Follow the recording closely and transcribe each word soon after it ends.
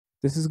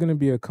This is going to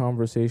be a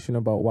conversation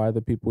about why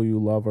the people you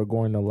love are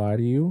going to lie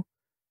to you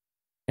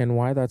and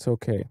why that's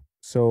okay.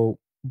 So,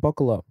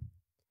 buckle up.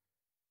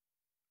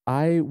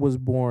 I was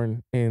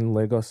born in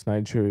Lagos,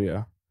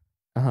 Nigeria.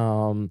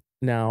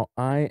 Now,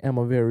 I am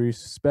a very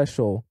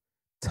special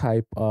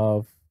type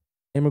of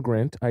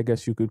immigrant, I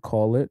guess you could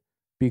call it,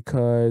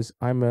 because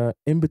I'm a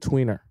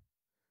in-betweener.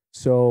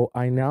 So,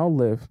 I now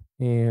live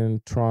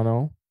in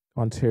Toronto,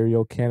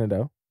 Ontario,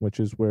 Canada, which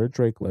is where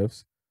Drake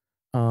lives.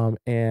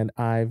 And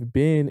I've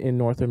been in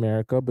North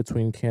America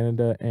between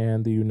Canada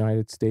and the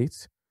United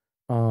States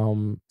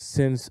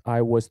since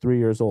I was 3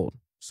 years old.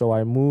 So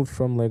I moved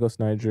from Lagos,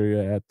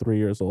 Nigeria at 3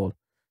 years old.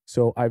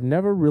 So I've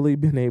never really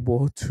been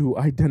able to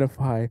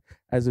identify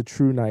as a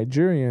true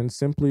Nigerian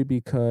simply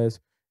because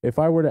if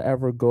I were to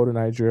ever go to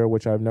Nigeria,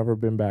 which I've never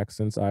been back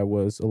since I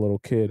was a little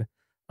kid,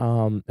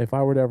 if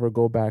I were to ever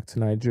go back to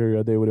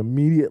Nigeria, they would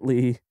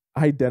immediately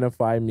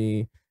identify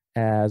me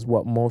as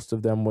what most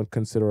of them would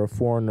consider a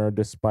foreigner,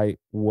 despite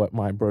what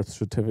my birth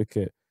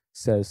certificate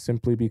says,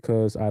 simply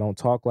because I don't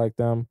talk like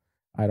them,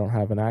 I don't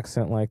have an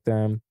accent like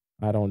them,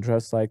 I don't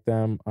dress like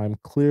them. I'm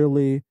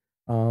clearly,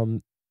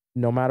 um,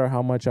 no matter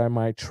how much I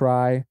might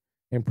try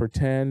and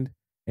pretend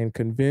and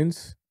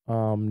convince,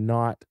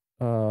 not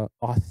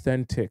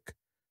authentic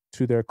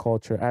to their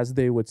culture as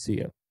they would see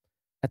it.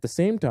 At the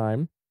same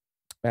time,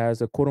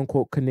 as a quote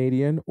unquote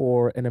Canadian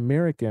or an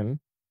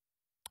American,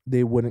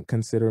 they wouldn't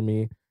consider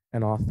me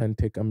an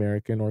authentic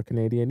American or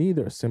Canadian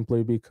either,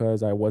 simply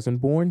because I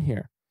wasn't born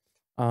here.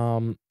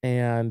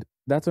 And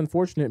that's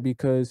unfortunate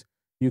because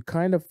you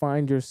kind of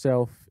find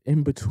yourself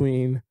in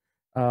between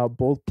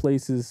both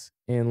places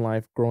in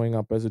life growing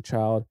up as a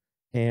child.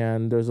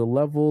 And there's a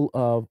level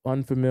of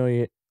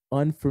unfamiliarity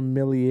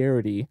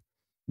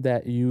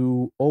that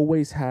you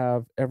always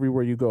have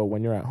everywhere you go.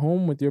 When you're at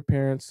home with your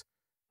parents,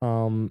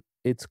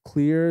 it's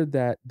clear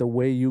that the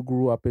way you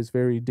grew up is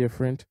very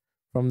different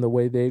from the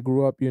way they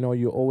grew up. You know,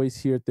 you always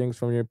hear things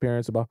from your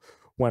parents about,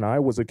 when I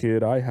was a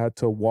kid, I had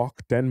to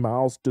walk 10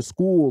 miles to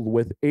school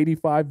with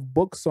 85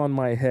 books on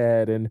my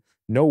head and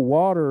no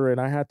water.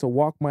 And I had to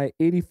walk my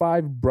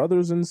 85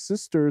 brothers and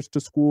sisters to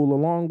school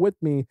along with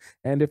me.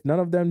 And if none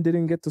of them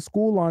didn't get to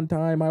school on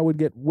time, I would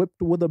get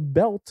whipped with a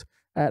belt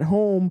at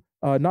home.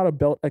 Not a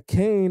belt, a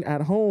cane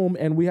at home.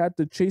 And we had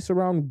to chase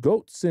around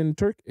goats and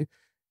turkey.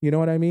 You know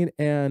what I mean?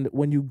 And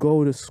when you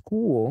go to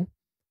school,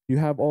 you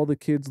have all the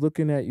kids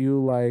looking at you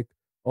like,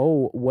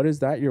 "Oh, what is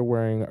that you're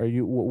wearing? Are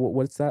you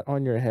what's that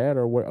on your head?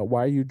 Or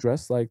why are you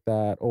dressed like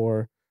that?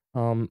 Or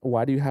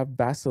why do you have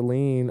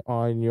Vaseline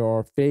on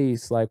your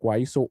face? Like, why are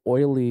you so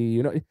oily?"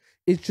 You know,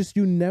 it's just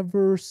you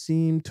never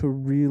seem to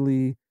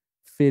really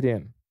fit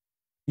in.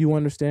 You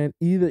understand?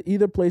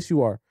 Either place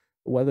you are,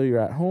 whether you're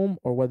at home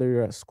or whether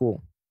you're at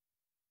school.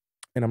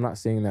 And I'm not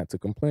saying that to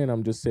complain.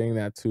 I'm just saying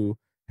that to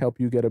help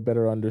you get a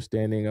better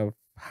understanding of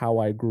how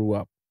I grew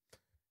up.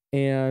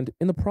 And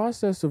in the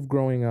process of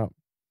growing up,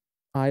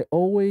 I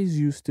always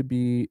used to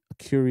be a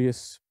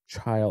curious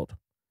child.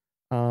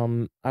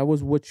 I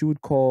was what you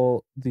would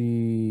call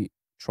the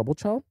trouble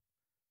child.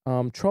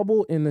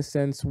 Trouble in the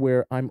sense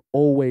where I'm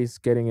always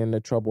getting into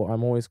trouble.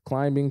 I'm always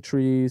climbing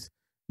trees,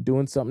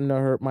 doing something to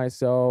hurt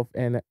myself,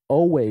 and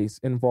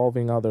always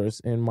involving others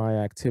in my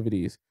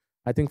activities.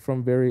 I think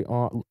from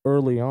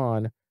early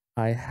on,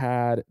 I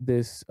had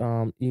this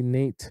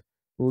innate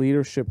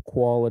leadership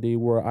quality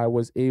where I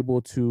was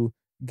able to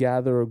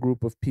gather a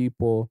group of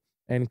people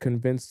and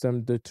convince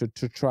them to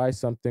try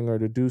something or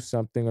to do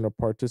something or to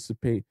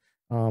participate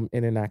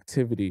in an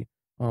activity.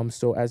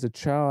 So as a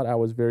child, I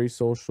was very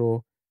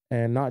social,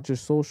 and not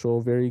just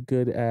social, very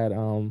good at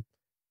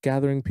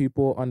gathering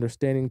people,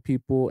 understanding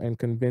people, and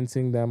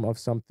convincing them of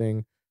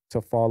something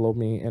to follow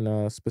me in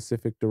a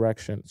specific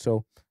direction.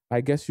 So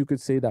I guess you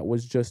could say that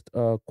was just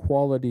a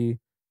quality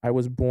I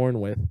was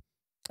born with.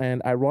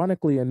 And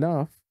ironically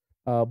enough,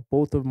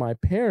 both of my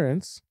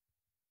parents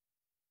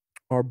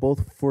are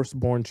both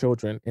firstborn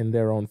children in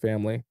their own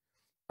family.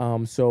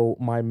 So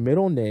my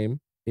middle name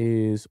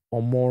is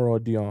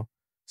Omorodion,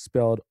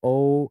 spelled uh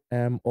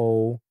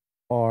O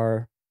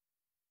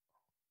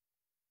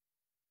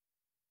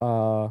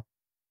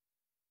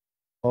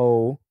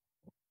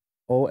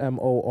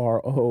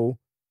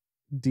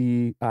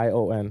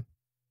Omorodion,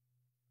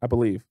 I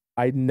believe.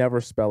 I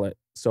never spell it,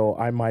 so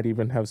I might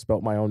even have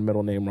spelt my own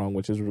middle name wrong,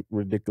 which is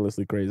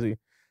ridiculously crazy.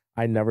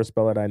 I never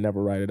spell it, I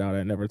never write it out,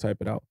 I never type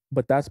it out.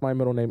 But that's my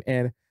middle name,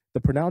 and the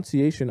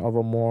pronunciation of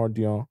Amor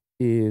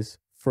is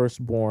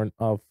firstborn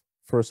of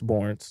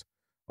firstborns.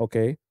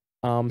 Okay,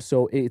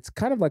 so it's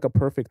kind of like a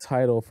perfect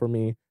title for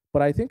me,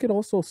 but I think it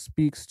also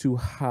speaks to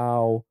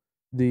how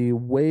the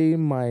way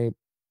my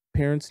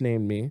parents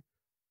named me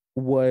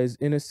was,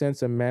 in a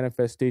sense, a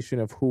manifestation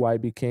of who I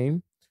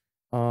became.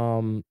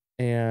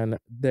 And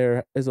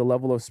there is a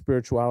level of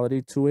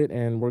spirituality to it,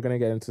 and we're gonna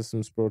get into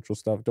some spiritual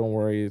stuff. Don't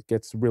worry, it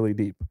gets really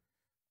deep.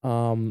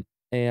 And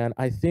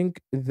I think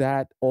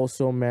that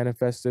also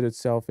manifested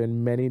itself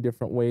in many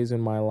different ways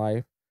in my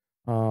life.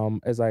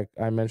 As I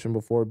mentioned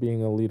before,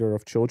 being a leader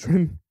of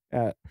children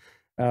at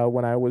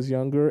when I was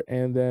younger,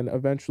 and then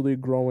eventually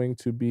growing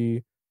to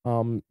be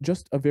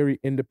just a very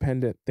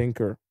independent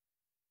thinker.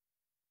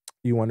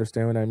 You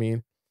understand what I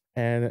mean?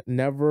 And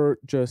never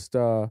just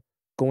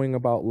going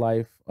about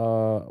life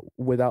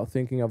without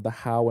thinking of the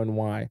how and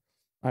why.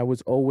 I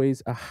was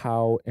always a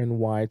how and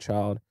why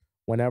child.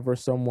 Whenever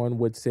someone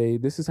would say,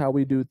 "This is how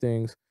we do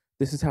things,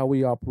 this is how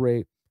we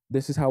operate,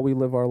 this is how we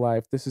live our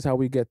life, this is how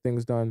we get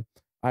things done,"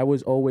 I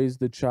was always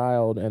the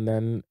child and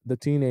then the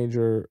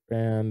teenager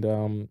and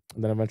then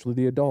eventually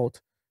the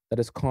adult that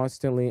is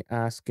constantly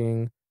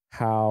asking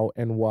how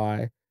and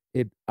why.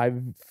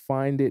 I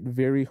find it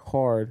very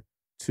hard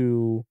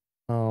to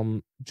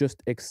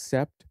just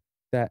accept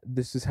that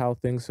this is how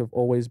things have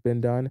always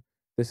been done.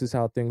 This is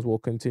how things will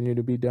continue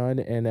to be done,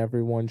 and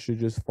everyone should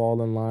just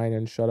fall in line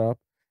and shut up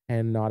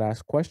and not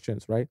ask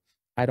questions, right?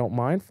 I don't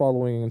mind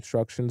following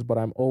instructions, but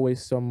I've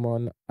always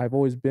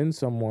been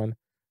someone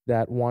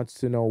that wants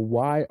to know,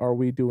 why are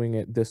we doing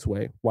it this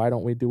way? Why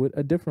don't we do it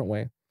a different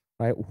way?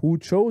 Right? Who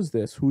chose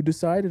this? Who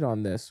decided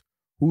on this?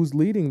 Who's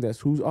leading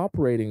this? Who's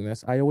operating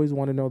this? I always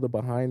want to know the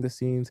behind the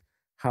scenes,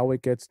 how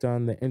it gets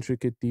done, the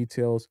intricate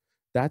details.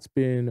 That's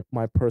been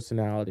my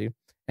personality.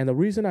 And the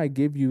reason I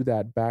give you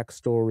that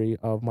backstory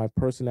of my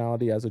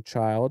personality as a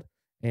child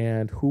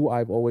and who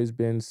I've always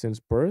been since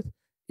birth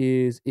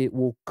is it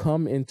will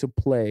come into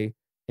play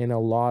in a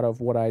lot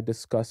of what I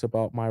discuss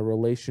about my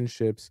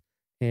relationships,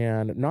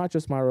 and not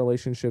just my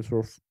relationships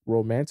with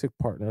romantic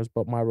partners,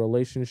 but my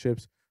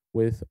relationships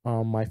with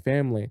my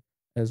family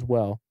as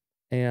well.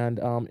 And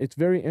it's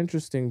very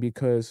interesting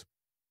because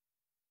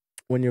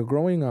when you're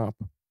growing up,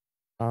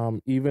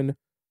 even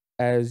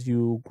as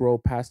you grow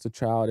past a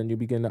child and you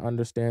begin to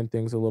understand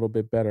things a little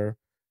bit better,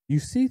 you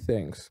see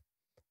things.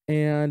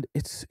 And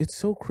it's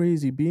so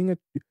crazy being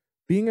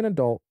an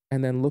adult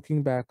and then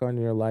looking back on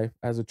your life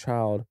as a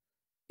child.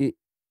 It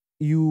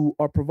You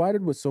are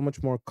provided with so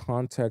much more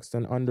context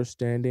and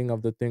understanding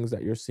of the things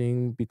that you're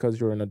seeing because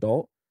you're an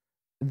adult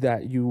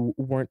that you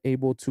weren't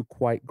able to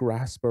quite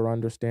grasp or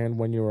understand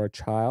when you were a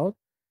child.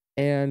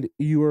 And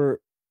you're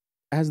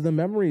as the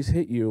memories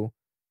hit you,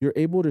 you're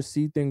able to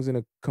see things in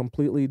a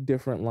completely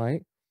different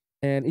light.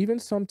 And even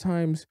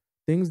sometimes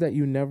things that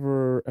you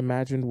never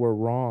imagined were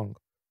wrong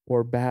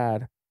or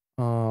bad,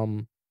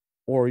 um,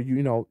 or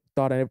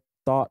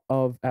thought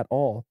of at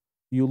all.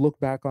 You look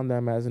back on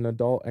them as an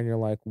adult and you're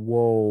like,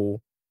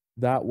 whoa,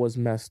 that was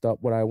messed up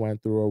what I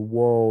went through, or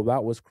whoa,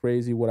 that was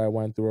crazy what I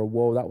went through, or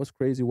whoa, that was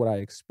crazy what I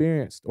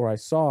experienced, or I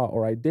saw,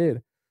 or I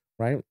did,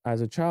 right? As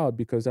a child,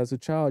 because as a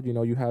child,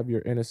 you have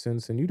your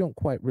innocence and you don't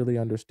quite really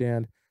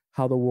understand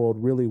how the world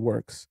really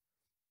works.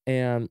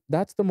 And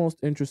that's the most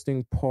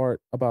interesting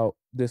part about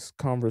this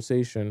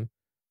conversation,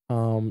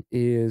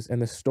 is and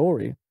the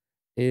story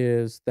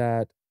is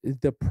that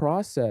the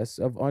process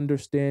of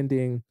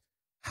understanding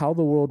how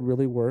the world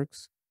really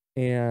works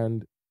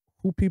and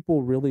who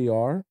people really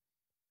are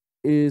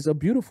is a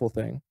beautiful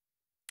thing.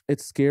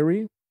 It's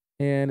scary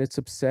and it's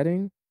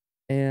upsetting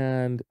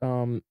and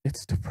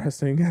it's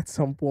depressing at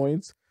some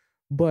points,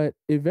 but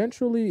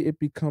eventually it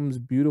becomes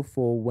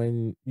beautiful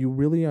when you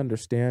really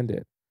understand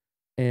it.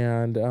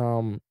 And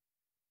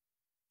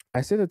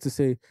I say that to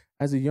say,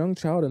 as a young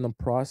child in the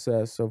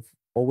process of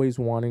always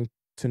wanting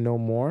to know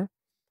more,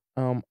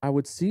 I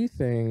would see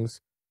things.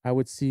 I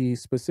would see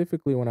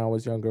specifically when I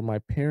was younger, my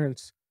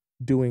parents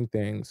doing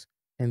things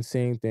and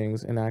saying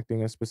things and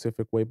acting a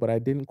specific way, but I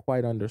didn't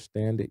quite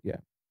understand it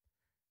yet.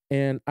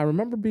 And I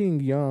remember being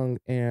young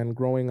and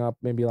growing up,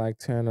 maybe like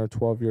 10 or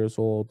 12 years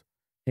old,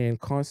 and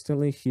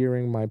constantly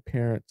hearing my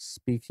parents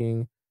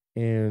speaking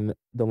in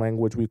the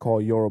language we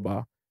call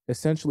Yoruba.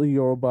 Essentially,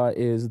 Yoruba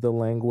is the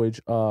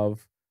language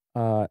of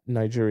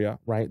Nigeria,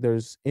 right?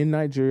 In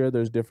Nigeria,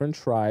 there's different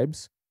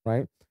tribes,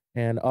 right?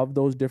 And of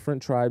those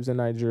different tribes in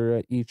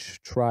Nigeria,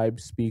 each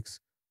tribe speaks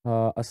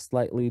a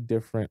slightly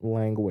different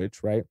language,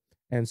 right?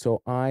 And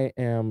so I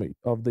am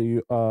of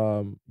the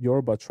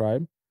Yoruba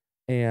tribe,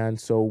 and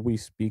so we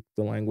speak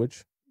the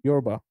language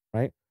Yoruba,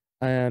 right?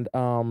 And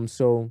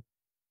so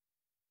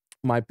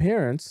my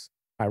parents,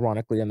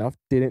 ironically enough,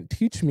 didn't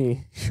teach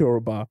me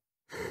Yoruba.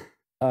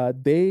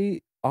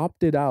 They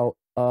opted out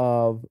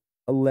of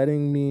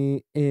letting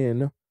me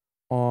in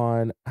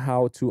on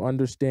how to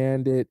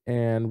understand it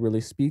and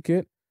really speak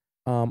it.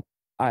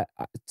 I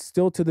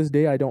still to this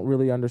day I don't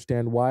really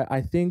understand why.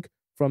 I think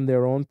from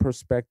their own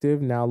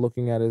perspective, now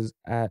looking at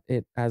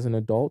it as an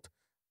adult,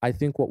 I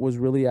think what was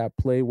really at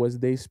play was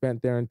they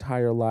spent their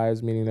entire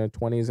lives, meaning their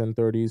 20s and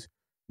 30s,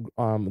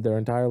 their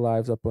entire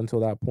lives up until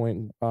that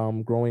point,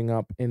 growing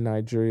up in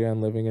Nigeria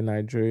and living in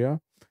Nigeria.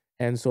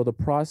 And so the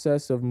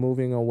process of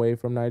moving away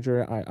from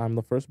Nigeria, I'm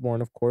the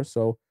firstborn, of course.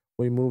 So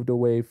we moved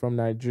away from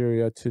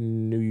Nigeria to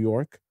New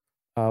York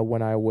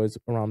when I was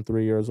around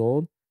 3 years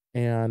old.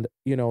 And,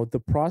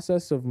 the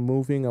process of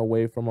moving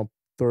away from a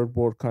third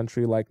world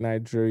country like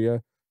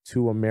Nigeria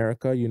to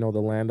America,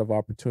 the land of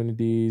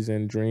opportunities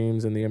and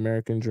dreams and the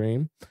American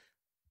dream,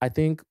 I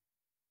think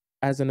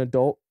as an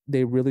adult,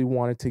 they really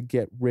wanted to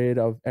get rid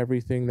of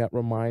everything that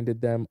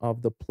reminded them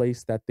of the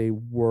place that they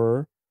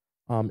were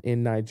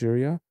in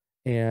Nigeria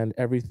and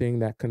everything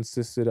that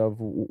consisted of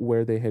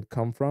where they had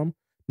come from.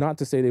 not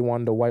to say they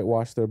wanted to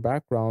whitewash their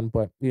background,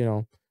 but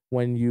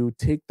when you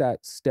take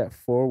that step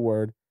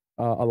forward,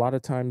 a lot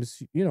of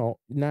times,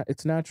 not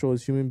it's natural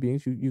as human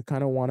beings, you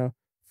kind of want to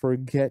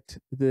forget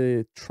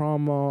the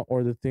trauma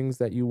or the things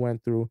that you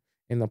went through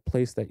in the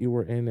place that you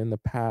were in the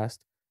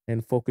past,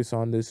 and focus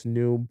on this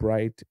new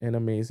bright and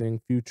amazing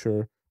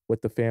future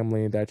with the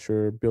family that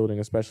you're building,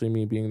 especially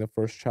me being the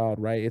first child,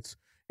 right?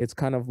 It's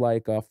kind of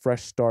like a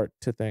fresh start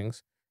to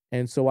things.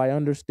 And so I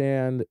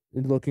understand,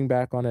 looking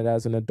back on it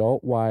as an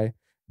adult, why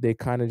they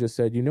kind of just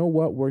said, you know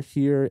what, we're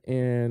here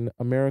in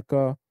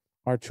America.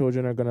 Our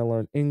children are going to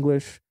learn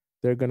English.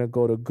 They're going to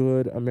go to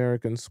good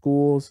American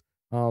schools.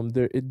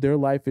 Their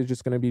life is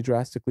just going to be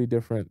drastically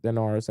different than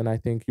ours. And I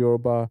think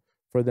Yoruba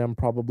for them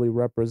probably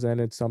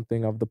represented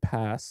something of the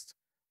past.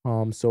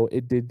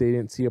 They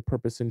didn't see a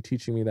purpose in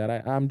teaching me that.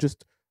 I'm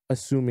just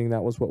assuming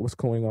that was what was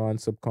going on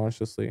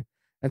subconsciously.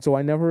 And so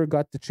I never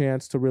got the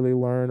chance to really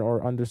learn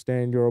or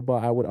understand Yoruba.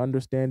 I would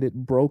understand it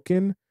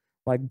broken,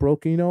 like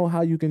broken,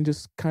 how you can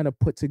just kind of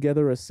put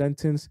together a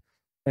sentence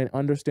and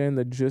understand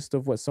the gist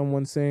of what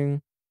someone's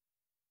saying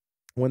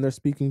when they're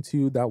speaking to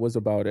you. That was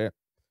about it.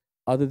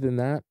 Other than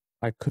that,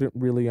 I couldn't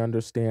really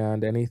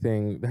understand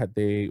anything that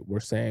they were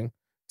saying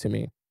to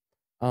me.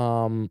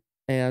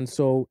 And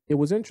so it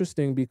was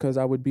interesting because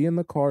I would be in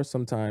the car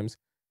sometimes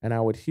and I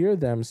would hear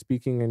them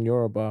speaking in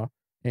Yoruba.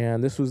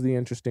 And this was the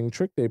interesting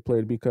trick they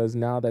played, because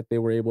now that they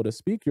were able to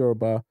speak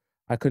Yoruba,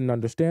 I couldn't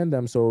understand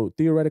them. So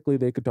theoretically,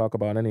 they could talk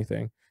about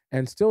anything.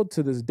 And still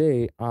to this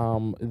day,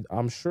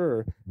 I'm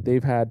sure they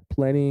had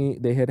plenty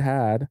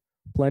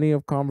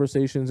of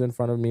conversations in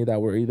front of me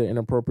that were either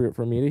inappropriate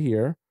for me to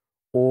hear,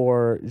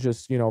 or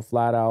just,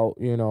 flat out,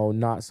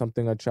 not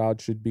something a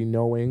child should be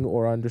knowing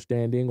or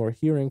understanding or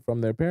hearing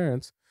from their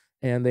parents.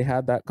 And they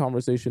had that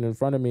conversation in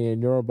front of me in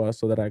Yoruba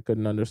so that I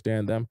couldn't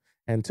understand them.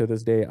 And to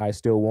this day, I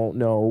still won't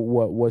know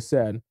what was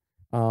said.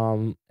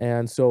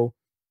 And so,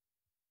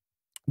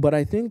 but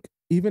I think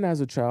even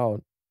as a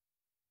child,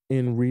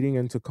 in reading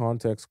into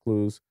context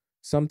clues,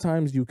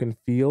 sometimes you can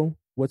feel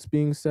what's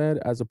being said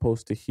as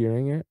opposed to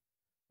hearing it,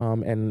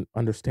 and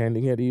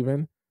understanding it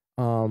even.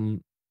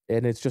 Um,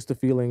 and it's just a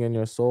feeling in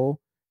your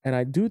soul. And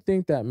I do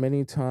think that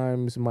many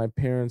times my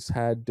parents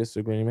had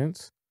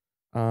disagreements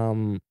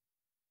um,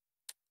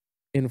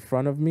 in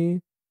front of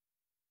me,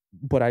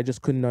 but I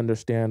just couldn't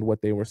understand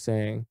what they were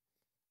saying.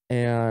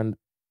 And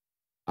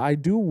I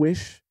do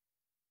wish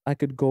I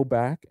could go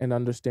back and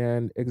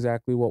understand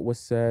exactly what was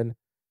said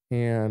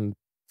and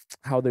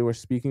how they were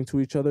speaking to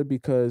each other,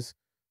 because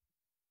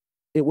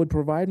it would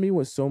provide me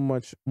with so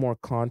much more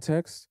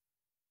context.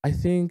 I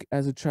think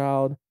as a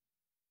child,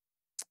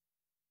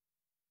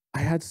 I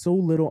had so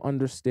little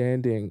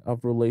understanding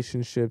of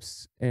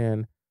relationships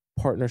and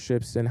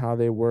partnerships and how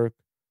they work.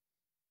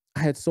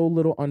 I had so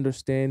little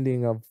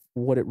understanding of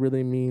what it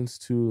really means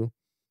to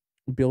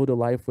build a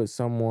life with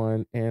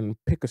someone and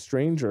pick a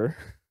stranger,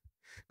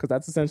 because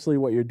that's essentially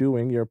what you're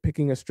doing. You're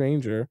picking a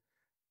stranger.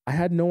 I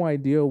had no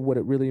idea what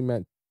it really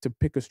meant to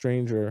pick a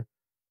stranger,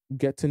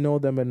 get to know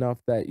them enough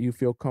that you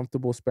feel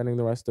comfortable spending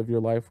the rest of your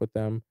life with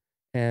them,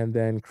 and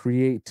then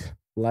create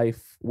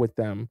life with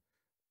them.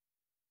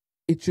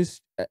 It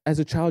just, as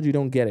a child, you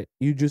don't get it.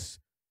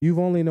 You've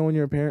only known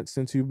your parents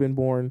since you've been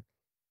born,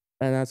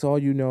 and that's all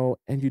you know,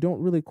 and you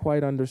don't really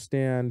quite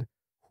understand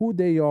who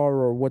they are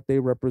or what they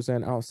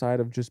represent outside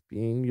of just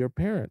being your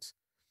parents.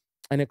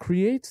 And it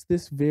creates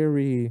this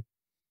very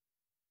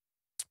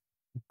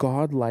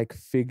godlike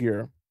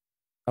figure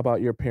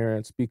about your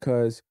parents,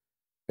 because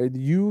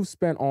you've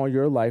spent all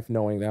your life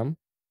knowing them,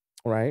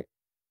 right?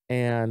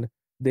 And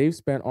they've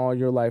spent all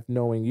your life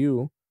knowing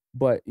you,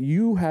 but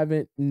you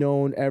haven't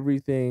known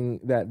everything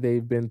that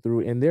they've been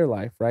through in their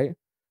life, right?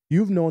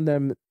 You've known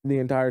them the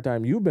entire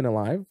time you've been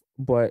alive,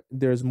 but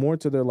there's more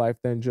to their life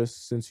than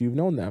just since you've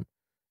known them.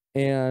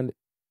 And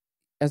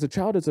as a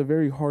child, it's a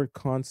very hard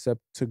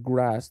concept to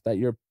grasp that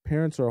your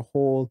parents are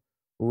whole,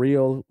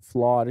 real,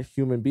 flawed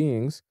human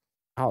beings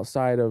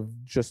outside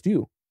of just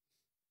you.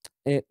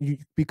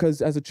 Because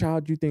as a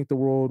child, you think the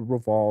world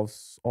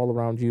revolves all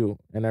around you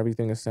and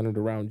everything is centered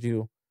around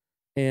you.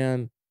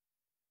 And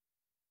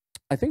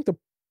I think the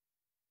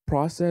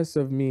process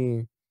of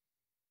me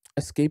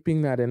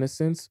escaping that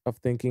innocence of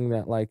thinking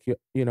that, like,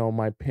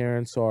 my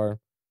parents are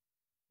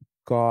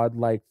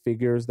god-like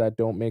figures that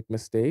don't make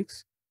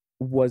mistakes,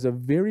 was a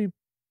very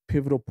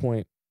pivotal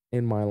point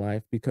in my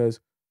life. Because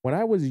when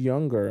I was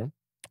younger,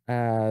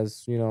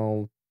 as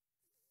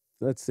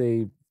let's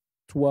say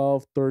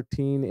 12,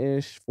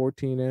 13-ish,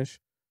 14-ish,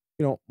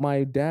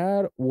 my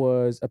dad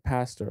was a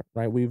pastor,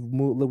 right? We've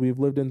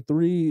lived in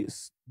three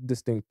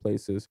distinct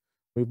places.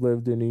 We've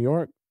lived in New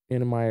York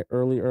in my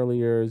early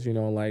years,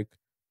 like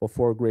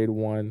before grade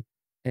 1,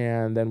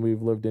 and then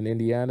we've lived in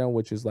Indiana,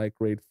 which is like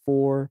grade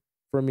 4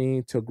 for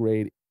me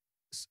to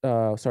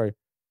sorry,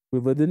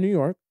 we've lived in New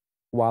York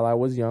while I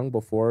was young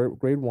before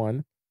grade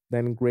 1,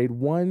 then grade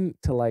 1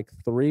 to like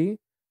 3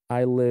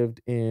 I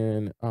lived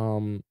in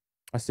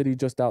a city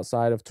just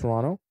outside of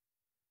Toronto,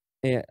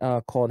 and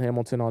called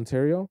Hamilton,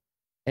 Ontario.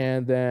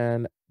 And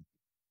then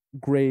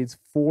grades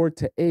 4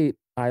 to 8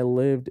 I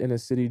lived in a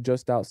city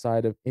just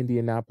outside of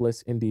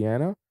Indianapolis,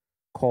 Indiana,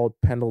 called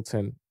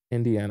Pendleton,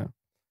 Indiana.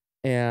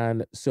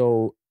 And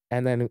so,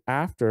 and then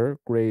after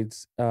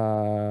grades,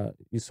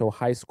 so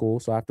high school,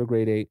 so after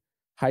grade 8,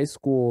 high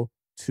school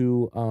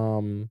to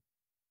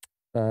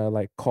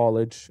like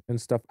college and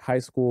stuff, high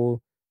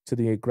school to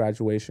the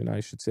graduation, I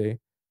should say,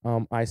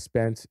 I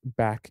spent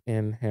back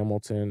in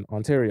Hamilton,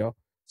 Ontario.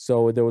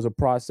 So there was a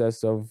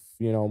process of,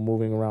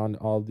 moving around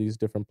all these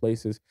different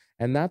places.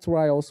 And that's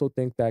where I also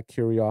think that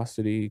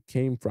curiosity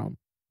came from.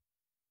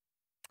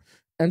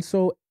 And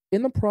so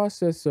in the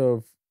process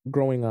of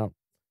growing up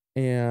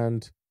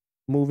and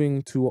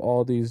moving to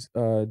all these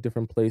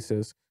different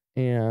places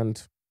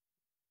and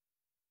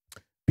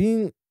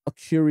being a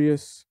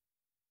curious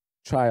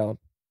child,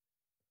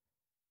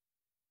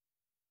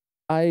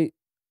 I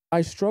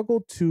I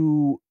struggled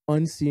to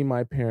unsee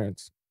my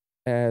parents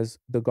as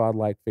the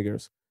godlike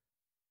figures,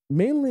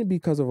 mainly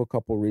because of a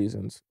couple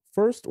reasons.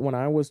 First, when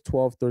I was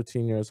 12,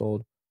 13 years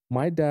old,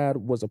 my dad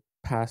was a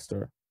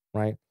pastor,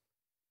 right?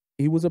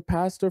 He was a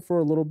pastor for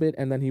a little bit,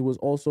 and then he was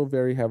also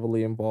very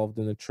heavily involved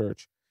in the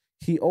church.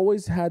 He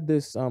always had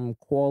this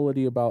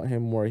quality about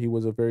him where he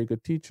was a very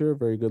good teacher,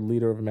 very good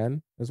leader of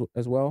men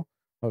as well,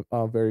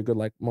 a very good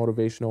like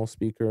motivational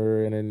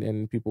speaker,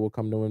 and people would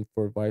come to him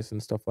for advice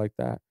and stuff like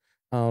that.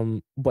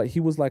 But he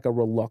was like a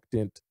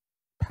reluctant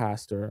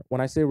pastor.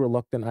 When I say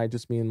reluctant, I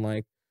just mean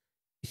like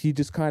he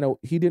just kind of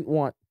he didn't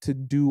want to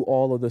do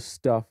all of the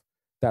stuff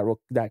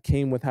that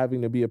came with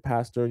having to be a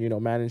pastor,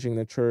 managing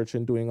the church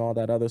and doing all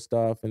that other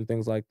stuff and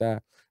things like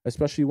that.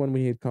 Especially when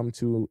we had come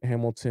to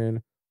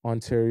Hamilton,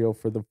 Ontario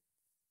for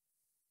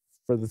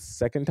the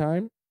second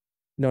time.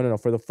 No, no, no,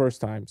 for the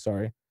first time.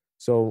 Sorry.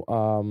 So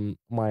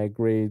my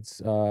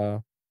grades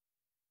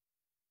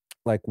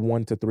like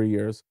 1 to 3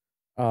 years.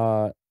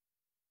 Uh,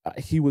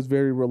 he was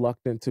very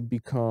reluctant to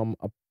become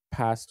a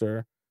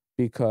pastor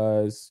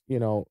because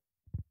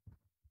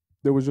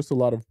there was just a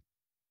lot of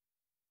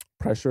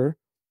pressure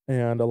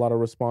and a lot of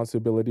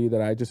responsibility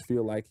that I just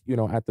feel like,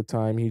 at the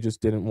time he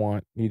just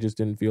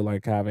didn't feel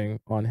like having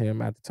on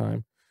him at the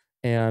time.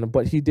 And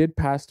but he did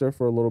pastor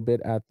for a little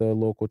bit at the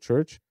local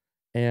church.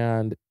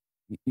 And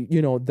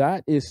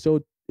that is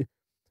so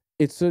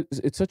it's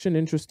such an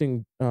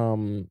interesting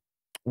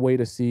way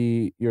to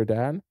see your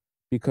dad,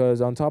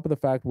 because on top of the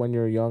fact when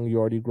you're young you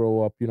already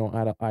grow up,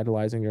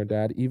 idolizing your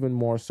dad, even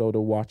more so to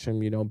watch him,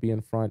 be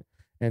in front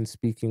and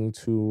speaking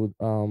to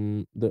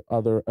the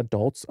other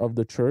adults of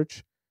the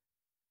church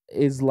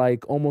is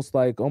like almost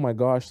like, oh my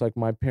gosh, like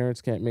my parents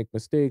can't make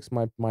mistakes.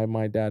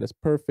 My dad is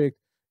perfect.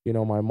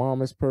 My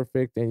mom is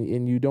perfect,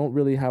 and you don't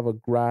really have a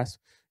grasp.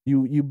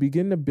 You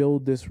begin to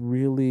build this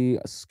really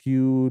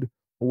skewed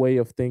way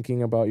of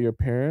thinking about your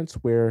parents,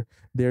 where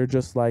they're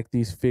just like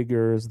these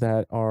figures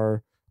that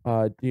are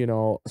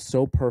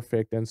so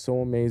perfect and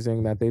so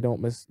amazing that they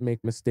don't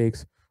make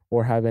mistakes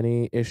or have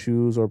any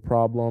issues or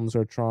problems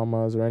or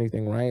traumas or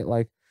anything, right?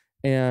 Like,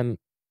 and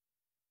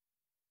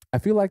I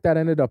feel like that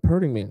ended up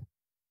hurting me.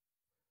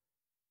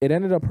 It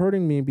ended up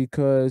hurting me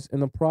because in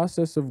the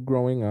process of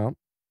growing up,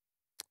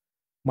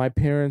 my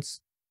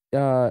parents,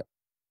 uh,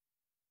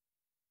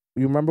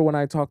 you remember when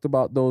I talked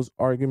about those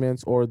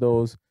arguments or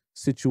those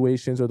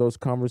situations or those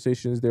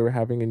conversations they were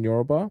having in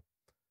Yoruba?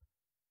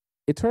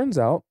 It turns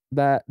out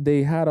that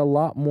they had a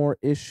lot more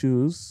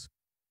issues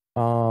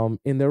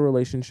in their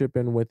relationship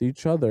and with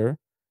each other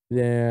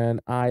than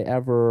I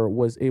ever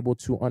was able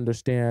to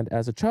understand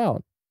as a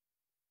child.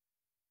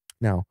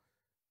 Now,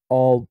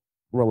 all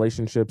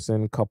relationships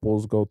and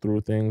couples go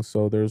through things,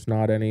 so there's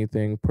not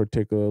anything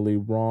particularly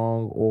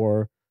wrong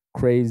or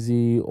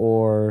crazy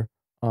or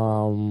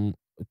um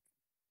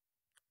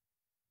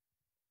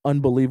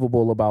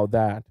unbelievable about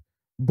that.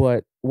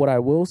 But what I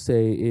will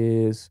say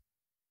is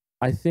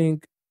I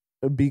think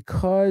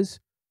because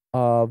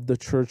of the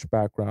church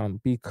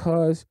background,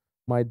 because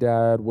my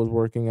dad was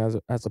working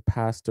as a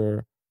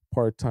pastor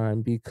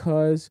part-time,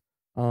 because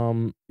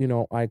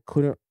I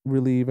couldn't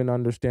really even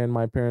understand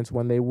my parents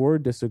when they were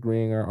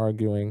disagreeing or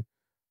arguing.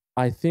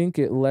 I think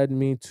it led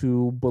me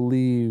to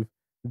believe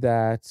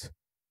that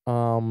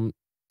um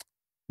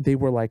they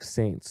were like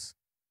saints.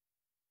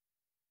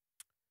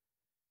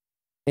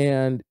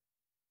 And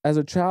as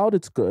a child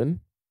it's good,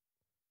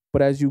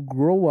 but as you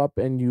grow up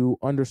and you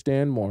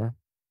understand more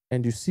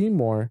and you see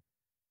more,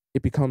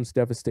 it becomes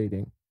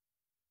devastating.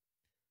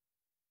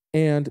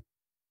 And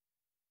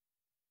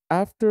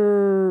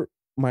after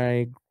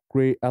my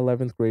grade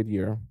 11th grade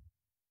year,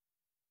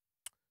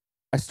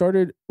 I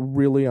started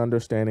really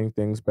understanding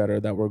things better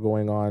that were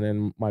going on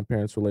in my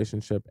parents'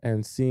 relationship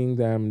and seeing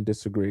them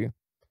disagree.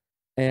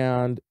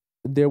 And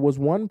there was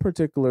one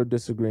particular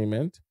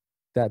disagreement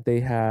that they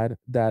had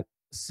that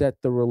set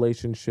the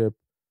relationship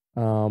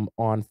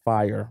on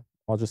fire.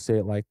 I'll just say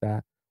it like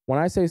that. When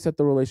I say set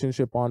the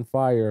relationship on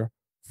fire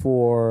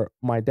for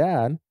my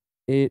dad,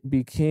 it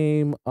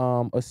became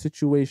a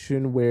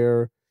situation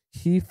where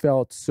he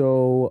felt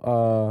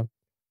so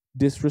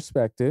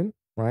disrespected,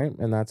 right?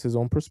 And that's his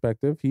own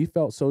perspective. He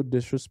felt so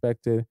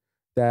disrespected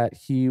that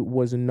he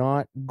was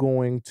not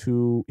going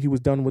to, he was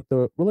done with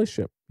the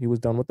relationship. He was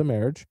done with the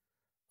marriage.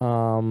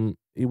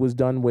 He was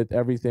done with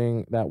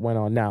everything that went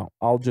on. Now,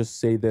 I'll just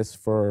say this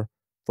for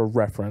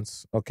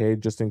reference, okay?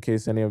 Just in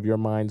case any of your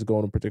minds go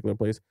in a particular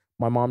place.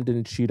 My mom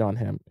didn't cheat on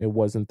him. It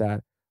wasn't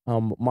that.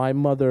 My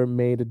mother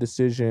made a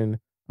decision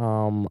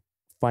um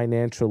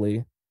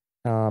financially,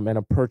 and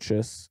a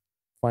purchase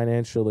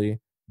financially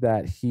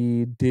that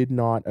he did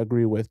not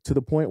agree with, to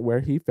the point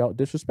where he felt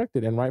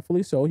disrespected, and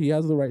rightfully so. He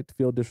has the right to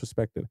feel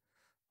disrespected.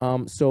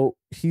 So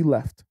he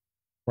left,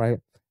 right?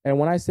 And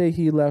when I say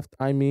he left,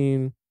 I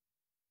mean,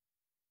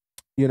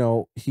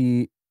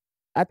 he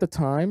at the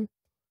time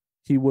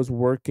he was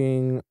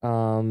working.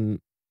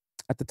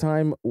 At the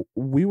time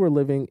we were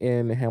living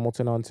in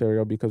Hamilton,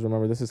 Ontario, because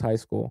remember, this is high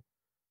school.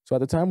 So at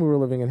the time we were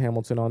living in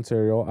Hamilton,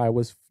 Ontario, I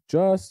was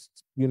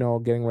just,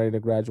 getting ready to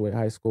graduate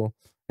high school,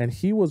 and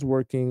he was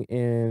working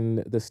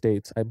in the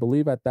States. I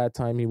believe at that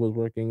time he was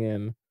working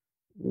in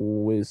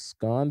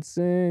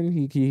Wisconsin.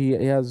 He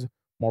has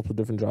multiple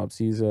different jobs.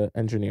 He's an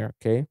engineer,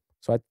 okay?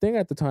 So I think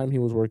at the time he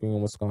was working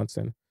in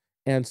Wisconsin.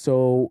 And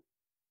so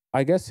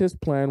I guess his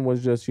plan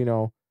was just,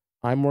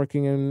 I'm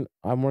working in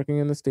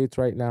the States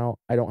right now.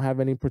 I don't have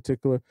any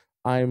particular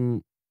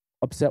I'm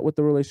upset with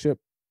the relationship,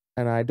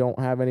 and I don't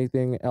have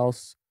anything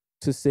else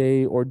to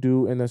say or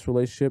do in this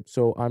relationship.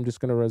 So I'm just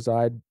gonna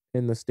reside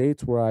in the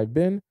States where I've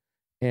been,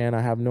 and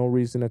I have no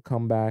reason to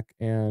come back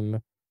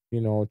and,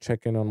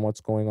 check in on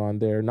what's going on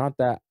there. Not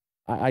that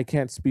I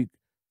can't speak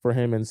for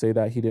him and say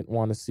that he didn't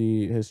want to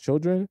see his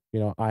children.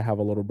 I have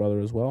a little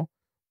brother as well.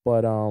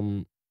 But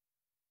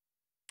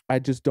I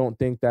just don't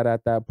think that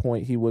at that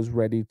point he was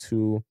ready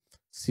to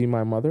see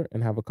my mother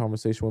and have a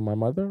conversation with my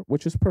mother,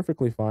 which is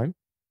perfectly fine.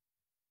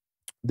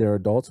 They're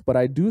adults. But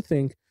I do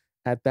think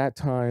at that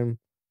time,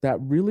 that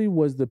really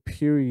was the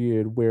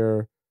period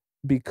where,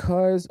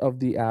 because of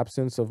the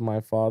absence of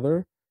my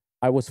father,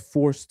 I was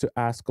forced to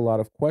ask a lot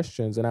of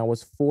questions, and I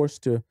was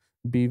forced to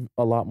be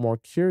a lot more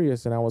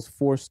curious, and I was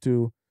forced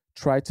to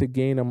try to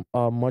gain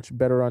a much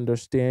better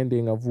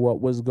understanding of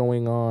what was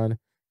going on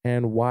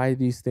and why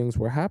these things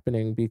were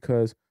happening.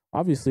 Because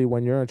obviously,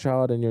 when you're a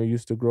child and you're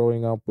used to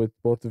growing up with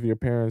both of your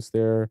parents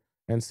there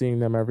and seeing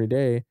them every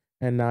day,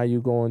 and now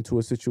you go into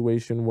a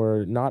situation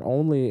where not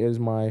only is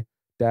my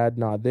dad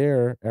not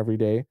there every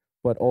day,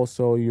 but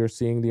also you're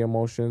seeing the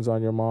emotions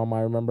on your mom.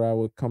 I remember I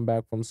would come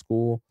back from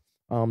school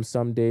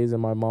some days,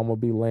 and my mom would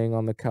be laying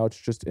on the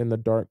couch just in the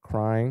dark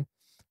crying.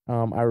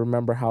 I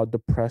remember how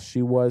depressed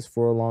she was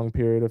for a long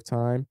period of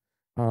time.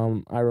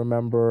 I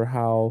remember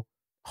how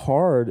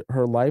hard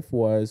her life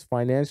was,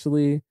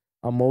 financially,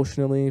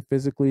 emotionally,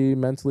 physically,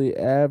 mentally,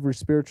 every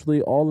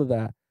spiritually, all of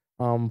that,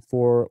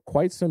 for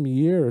quite some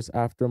years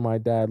after my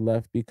dad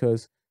left.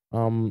 Because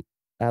um,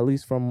 at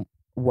least from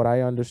what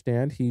I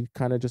understand, he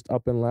kind of just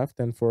up and left,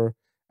 and for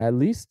at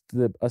least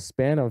a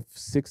span of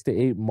 6 to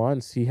 8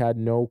 months, he had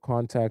no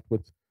contact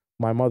with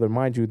my mother.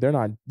 Mind you, they're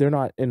not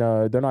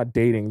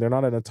dating, they're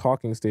not in a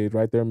talking stage,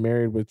 right? They're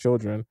married with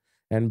children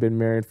and been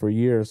married for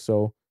years.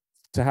 So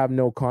to have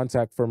no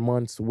contact for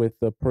months with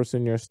the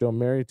person you're still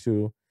married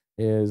to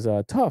is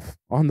tough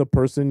on the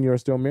person you're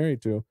still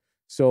married to.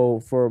 So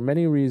for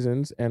many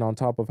reasons, and on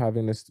top of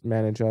having to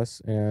manage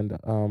us and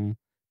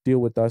deal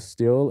with us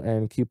still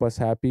and keep us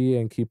happy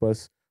and keep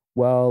us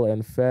well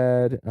and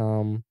fed,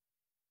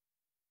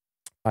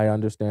 I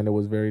understand it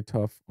was very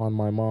tough on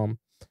my mom.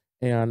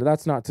 And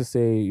that's not to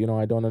say,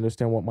 I don't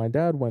understand what my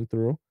dad went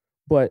through,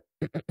 but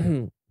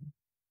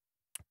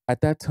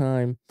at that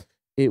time,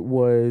 it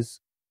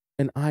was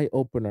an eye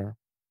opener,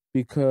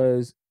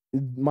 because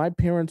my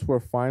parents were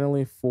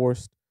finally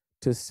forced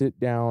to sit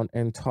down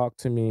and talk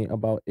to me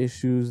about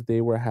issues they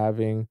were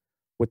having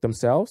with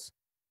themselves,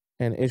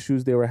 and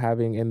issues they were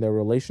having in their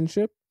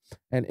relationship,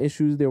 and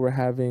issues they were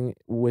having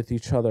with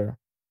each other.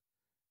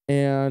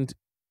 And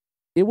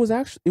it was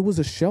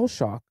a shell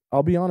shock.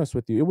 I'll be honest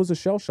with you. It was a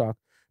shell shock,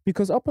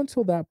 because up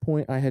until that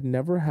point I had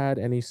never had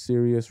any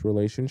serious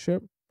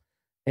relationship,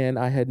 and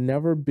I had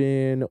never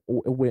been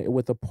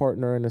with a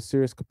partner in a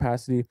serious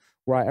capacity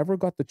where I ever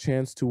got the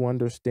chance to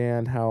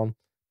understand how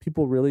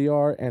people really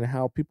are, and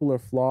how people are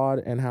flawed,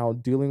 and how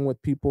dealing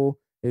with people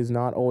is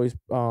not always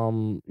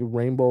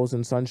rainbows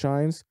and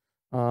sunshines.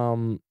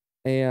 Um,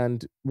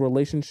 and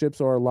relationships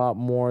are a lot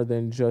more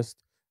than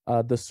just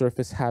the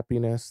surface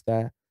happiness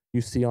that you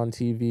see on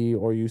TV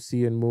or you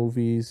see in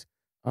movies.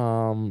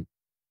 Um,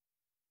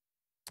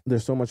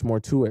 there's so much more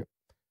to it.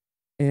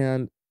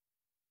 And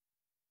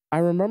I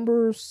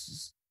remember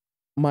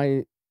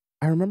my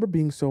I remember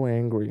being so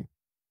angry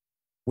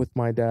with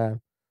my dad,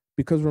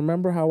 because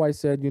remember how I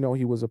said,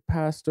 he was a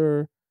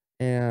pastor,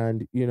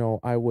 and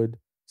I would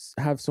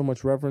have so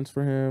much reverence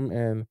for him,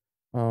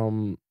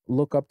 and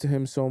look up to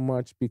him so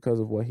much because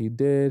of what he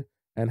did,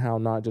 and how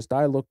not just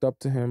I looked up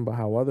to him, but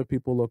how other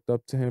people looked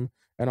up to him.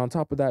 And on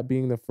top of that,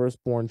 being the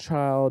firstborn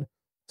child,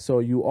 so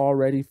you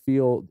already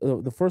feel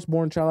the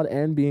firstborn child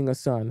and being a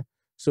son,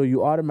 so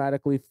you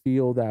automatically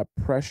feel that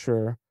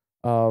pressure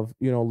of,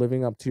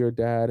 living up to your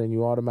dad, and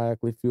you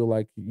automatically feel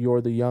like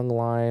you're the young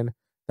lion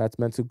that's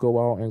meant to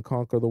go out and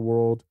conquer the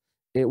world.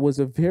 It was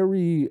a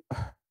very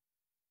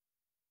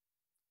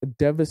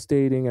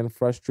devastating and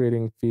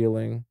frustrating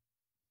feeling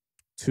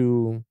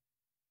to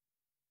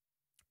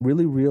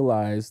really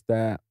realize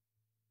that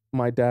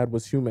my dad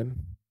was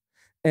human.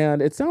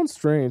 And it sounds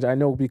strange, I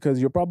know, because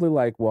you're probably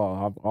like,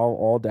 "Well,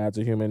 all dads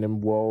are human,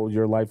 and whoa,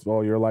 your life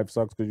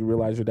sucks because you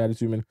realize your dad is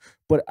human."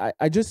 But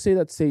I just say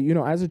that to say,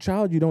 as a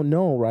child, you don't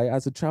know, right?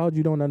 As a child,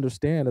 you don't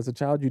understand. As a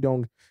child, you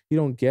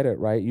don't get it,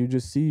 right? You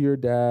just see your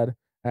dad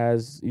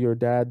as your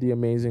dad, the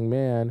amazing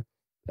man.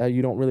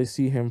 You don't really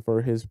see him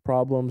for his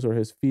problems or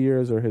his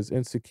fears or his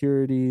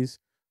insecurities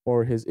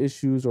or his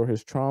issues or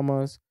his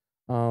traumas.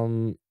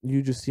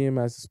 You just see him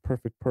as this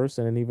perfect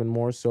person, and even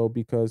more so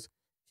because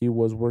he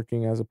was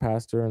working as a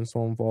pastor and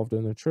so involved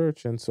in the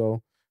church. And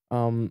so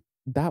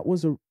that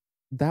was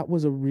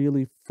a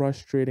really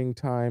frustrating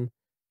time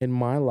in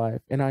my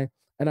life. And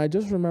I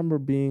just remember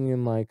being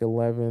in like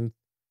 11th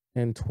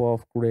and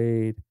 12th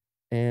grade,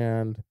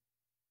 and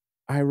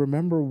I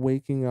remember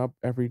waking up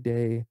every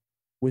day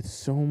with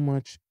so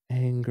much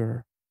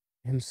anger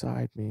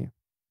inside me.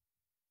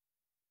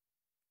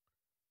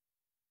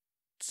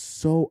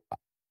 So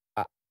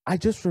I, I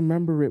just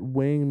remember it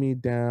weighing me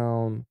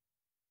down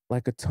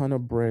like a ton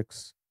of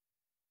bricks.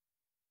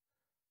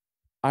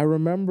 I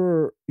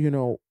remember,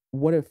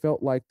 what it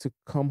felt like to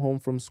come home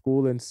from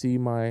school and see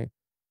my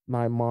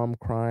mom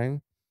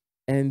crying,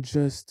 and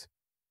just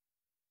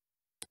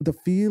the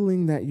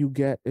feeling that you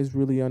get is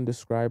really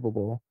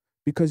undescribable,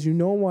 because you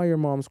know why your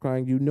mom's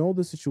crying, you know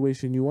the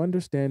situation, you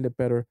understand it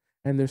better,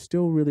 and there's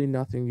still really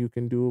nothing you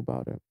can do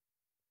about it.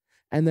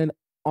 And then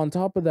on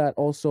top of that,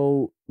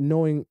 also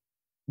knowing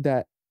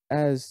that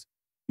as,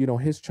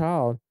 his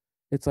child,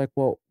 it's like,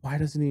 well, why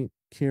doesn't he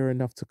care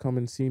enough to come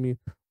and see me?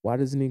 Why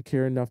doesn't he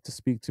care enough to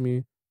speak to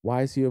me?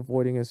 Why is he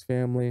avoiding his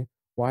family?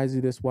 Why is he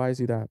this? Why is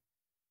he that?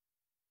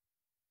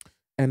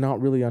 And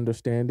not really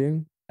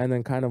understanding, and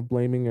then kind of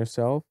blaming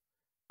yourself.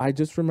 I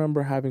just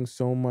remember having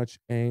so much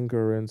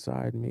anger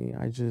inside me.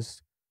 I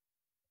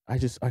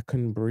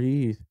couldn't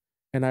breathe.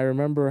 And I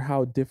remember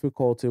how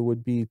difficult it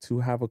would be to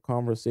have a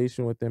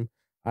conversation with him.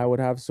 I would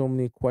have so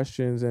many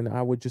questions, and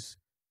I would just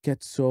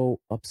get so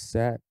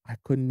upset.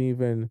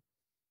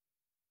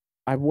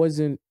 I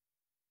wasn't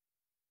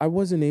I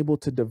wasn't able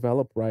to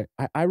develop right.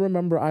 I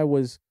remember I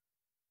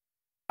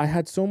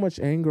had so much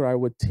anger, I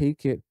would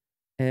take it,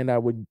 and I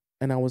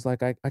was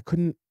like, I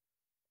couldn't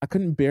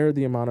bear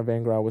the amount of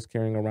anger I was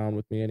carrying around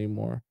with me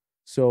anymore.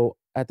 So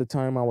at the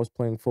time I was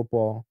playing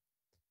football,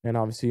 and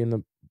obviously in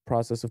the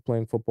process of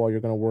playing football, you're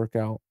gonna work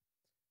out.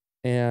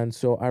 And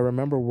so I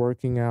remember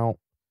working out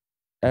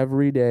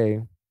every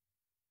day.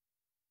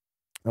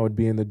 I would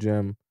be in the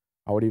gym.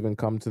 I would even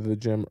come to the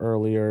gym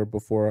earlier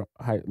before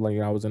like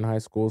I was in high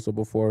school. So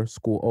before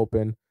school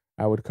opened,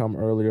 I would come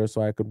earlier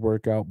so I could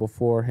work out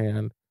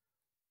beforehand.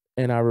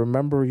 And I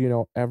remember,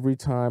 every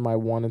time I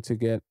wanted to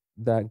get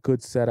that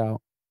good set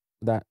out,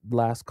 that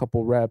last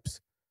couple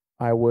reps,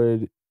 I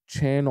would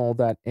channel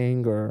that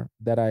anger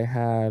that I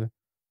had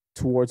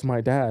towards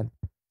my dad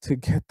to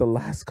get the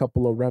last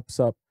couple of reps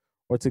up,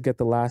 or to get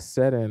the last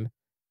set in.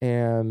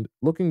 And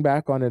looking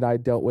back on it, I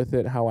dealt with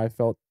it how I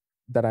felt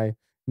that I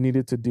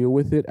needed to deal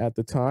with it at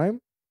the time.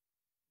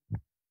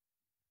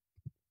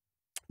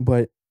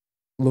 But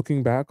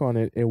looking back on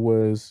it, it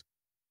was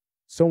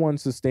so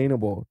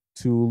unsustainable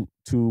to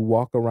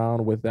walk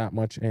around with that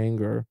much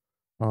anger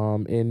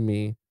in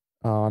me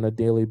on a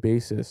daily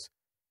basis.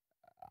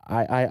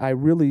 I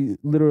really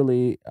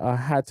literally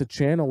had to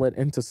channel it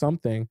into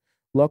something.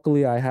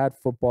 Luckily, I had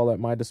football at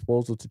my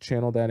disposal to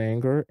channel that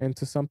anger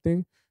into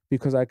something,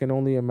 because I can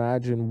only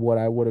imagine what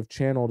I would have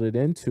channeled it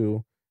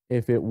into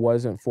if it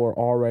wasn't for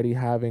already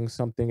having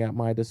something at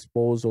my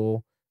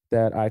disposal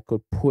that I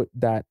could put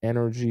that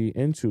energy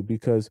into.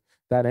 Because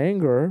that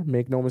anger,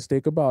 make no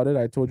mistake about it,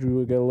 I told you we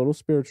would get a little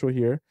spiritual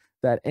here.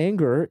 That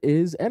anger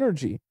is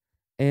energy.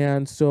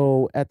 And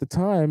so at the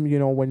time,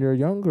 when you're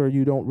younger,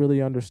 you don't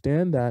really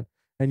understand that,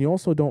 and you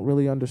also don't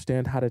really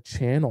understand how to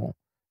channel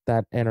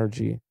that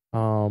energy,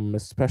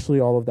 especially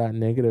all of that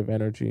negative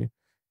energy.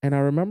 And I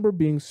remember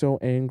being so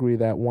angry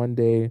that one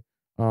day,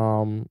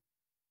 um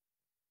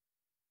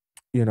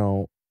you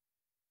know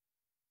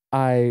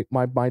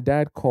my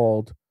dad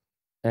called,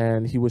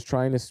 and he was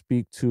trying to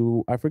speak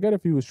to, I forget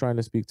if he was trying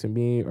to speak to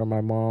me or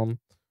my mom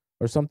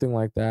or something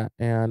like that.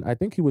 And I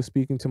think he was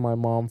speaking to my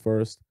mom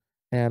first,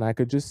 and I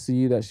could just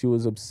see that she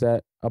was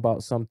upset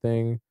about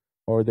something,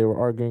 or they were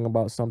arguing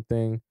about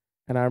something.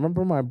 And I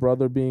remember my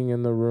brother being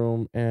in the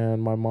room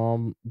and my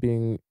mom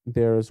being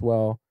there as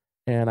well.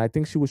 And I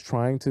think she was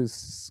trying to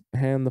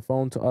hand the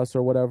phone to us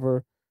or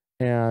whatever.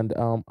 And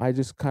I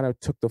just kind of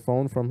took the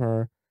phone from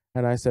her,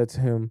 and I said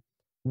to him,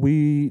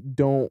 "We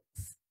don't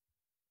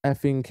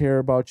effing care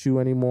about you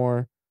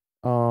anymore.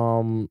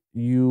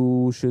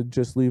 You should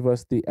just leave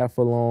us the F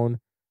alone,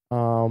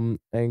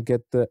 and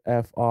get the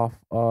F off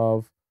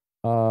of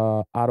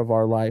out of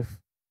our life,"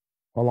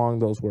 along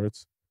those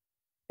words.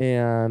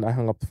 And I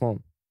hung up the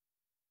phone.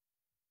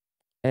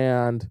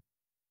 And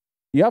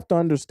you have to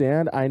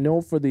understand, I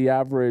know for the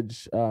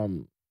average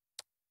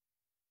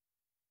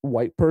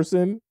white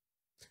person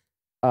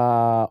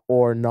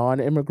or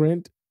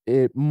non-immigrant,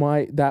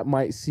 that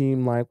might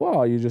seem like,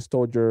 well, you just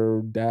told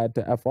your dad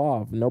to F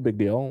off, no big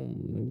deal.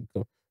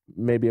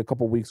 Maybe a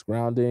couple weeks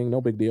grounding,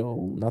 no big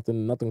deal,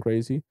 nothing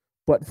crazy.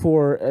 But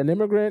for an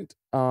immigrant,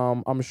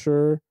 I'm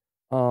sure,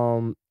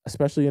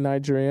 especially a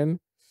Nigerian,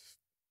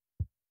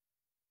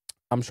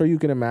 I'm sure you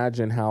can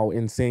imagine how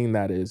insane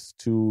that is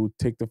to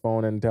take the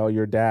phone and tell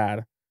your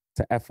dad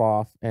to F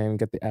off and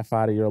get the F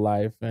out of your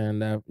life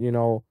and,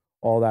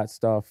 all that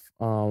stuff,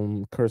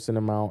 cursing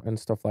him out and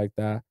stuff like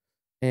that.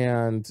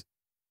 And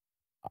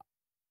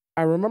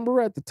I remember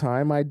at the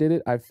time I did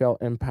it, I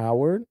felt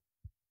empowered,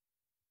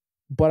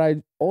 but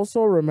I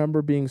also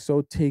remember being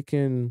so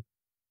taken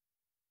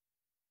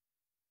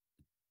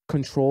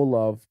control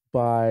of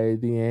by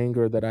the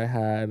anger that I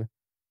had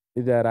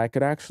that I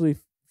could actually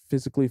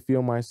physically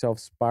feel myself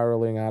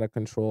spiraling out of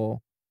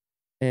control.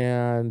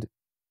 And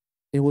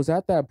it was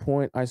at that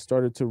point I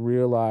started to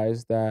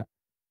realize that,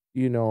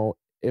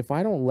 if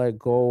I don't let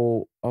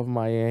go of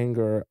my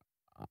anger,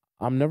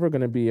 I'm never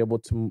going to be able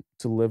to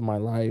live my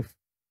life.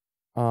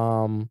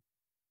 Um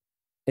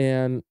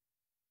and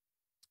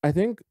I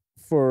think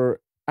for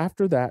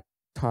after that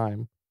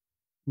time,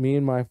 me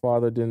and my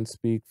father didn't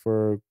speak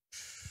for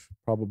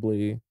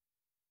probably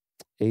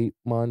 8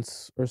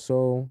 months or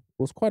so.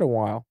 It was quite a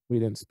while. We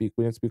didn't speak.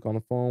 We didn't speak on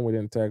the phone. We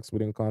didn't text. We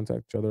didn't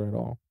contact each other at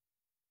all.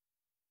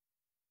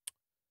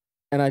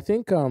 And I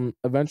think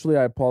eventually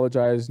I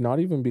apologized, not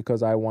even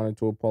because I wanted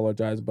to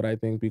apologize, but I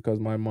think because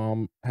my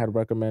mom had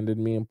recommended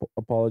me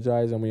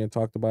apologize, and we had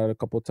talked about it a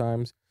couple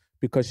times,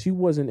 because she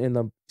wasn't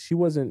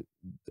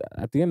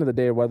at the end of the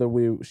day, whether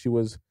we she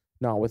was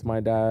not with my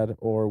dad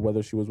or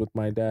whether she was with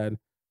my dad,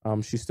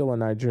 she's still a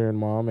Nigerian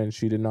mom, and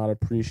she did not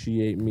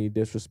appreciate me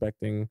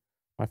disrespecting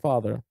my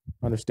father,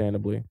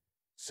 understandably.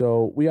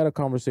 So we had a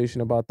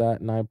conversation about that,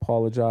 and I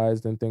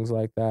apologized and things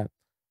like that.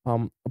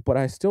 But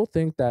I still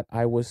think that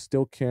I was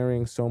still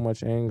carrying so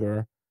much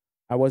anger.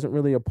 I wasn't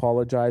really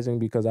apologizing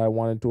because I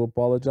wanted to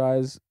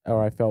apologize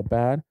or I felt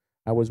bad.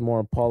 I was more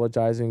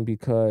apologizing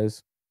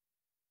because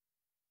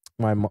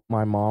my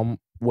mom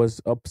was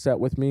upset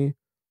with me,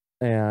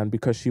 and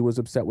because she was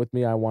upset with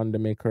me, I wanted to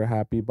make her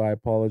happy by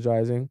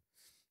apologizing.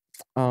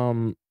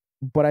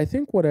 But I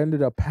think what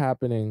ended up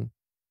happening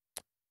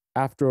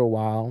after a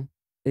while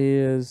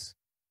is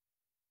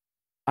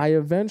I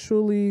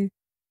eventually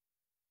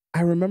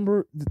I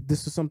remember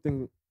this is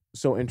something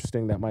so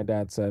interesting that my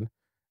dad said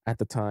at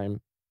the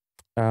time.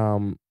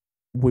 Um,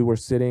 we were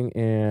sitting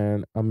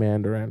in a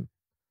Mandarin.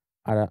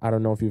 I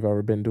don't know if you've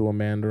ever been to a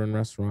Mandarin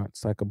restaurant.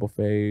 It's like a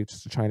buffet,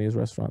 just a Chinese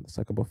restaurant. It's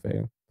like a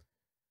buffet.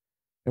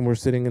 And we're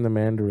sitting in the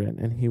Mandarin,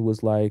 and he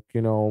was like,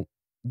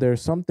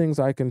 there's some things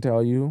I can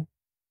tell you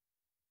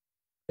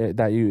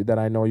that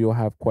I know you'll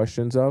have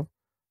questions of,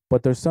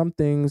 but there's some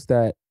things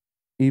that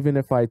even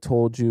if I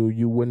told you,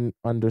 you wouldn't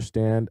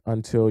understand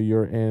until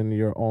you're in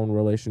your own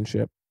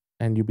relationship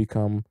and you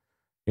become,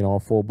 a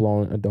full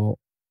blown adult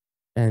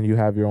and you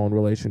have your own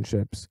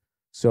relationships.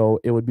 So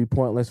it would be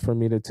pointless for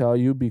me to tell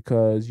you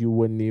because you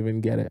wouldn't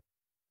even get it.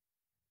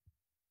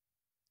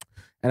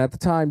 And at the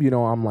time,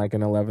 I'm like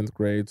in 11th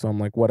grade. So I'm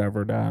like,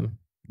 whatever, dad.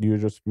 You're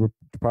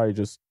probably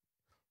just,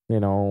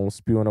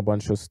 spewing a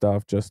bunch of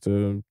stuff just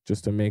to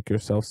make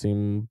yourself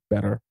seem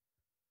better.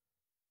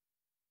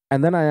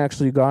 And then I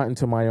actually got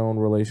into my own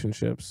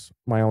relationships,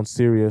 my own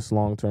serious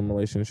long-term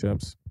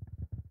relationships.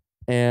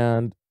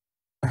 And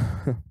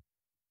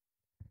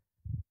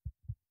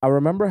I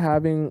remember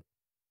having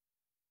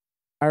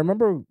I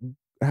remember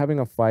having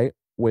a fight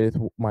with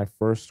my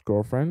first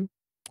girlfriend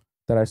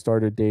that I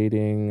started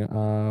dating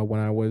when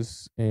I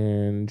was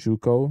in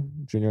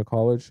JUCO, junior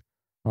college.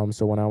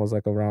 So when I was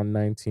like around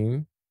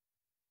 19.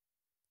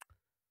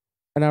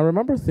 And I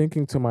remember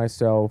thinking to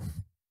myself,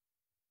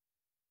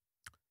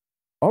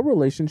 our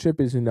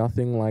relationship is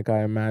nothing like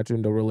I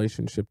imagined a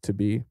relationship to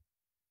be.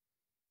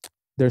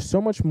 There's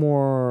so much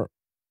more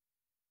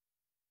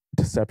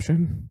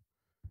deception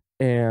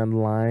and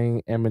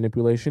lying and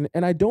manipulation.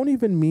 And I don't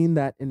even mean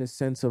that in a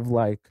sense of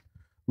like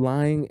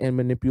lying and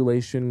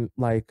manipulation,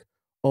 like,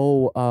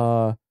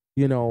 oh,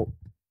 you know,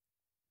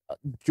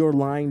 you're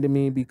lying to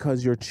me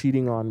because you're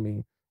cheating on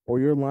me, or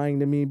you're lying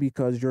to me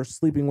because you're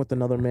sleeping with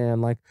another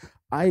man. Like,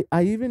 I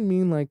even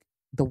mean like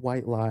the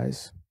white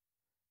lies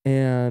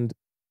and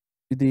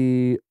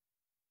the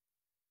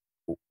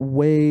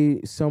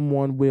way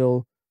someone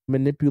will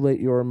manipulate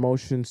your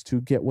emotions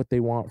to get what they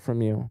want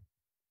from you.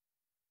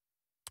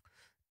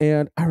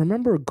 And I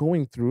remember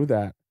going through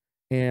that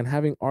and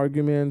having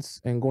arguments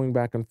and going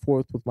back and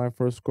forth with my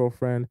first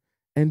girlfriend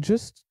and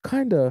just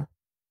kind of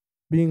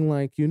being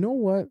like, you know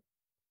what?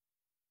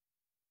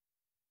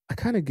 I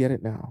kind of get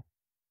it now.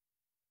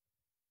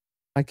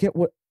 I get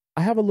what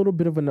I have a little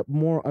bit of a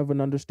more of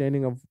an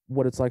understanding of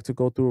what it's like to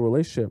go through a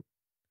relationship.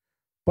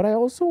 But I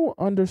also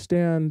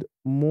understand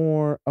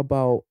more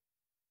about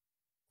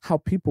how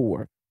people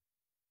work.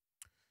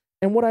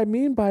 And what I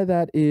mean by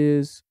that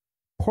is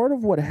part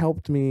of what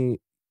helped me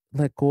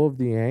let go of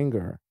the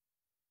anger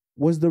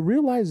was the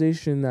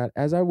realization that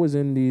as I was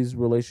in these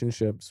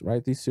relationships,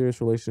 right, these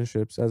serious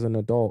relationships as an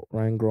adult,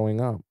 right,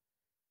 growing up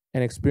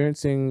and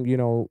experiencing,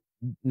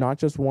 not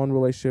just one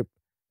relationship,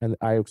 and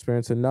I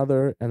experienced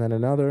another and then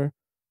another.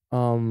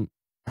 Um,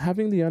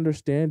 Having the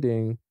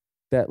understanding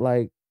that,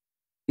 like,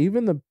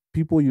 even the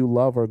people you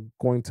love are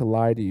going to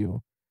lie to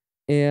you.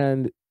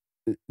 And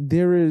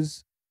there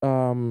is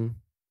um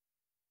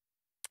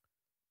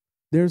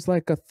there's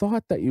like a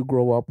thought that you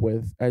grow up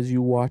with as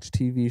you watch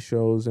TV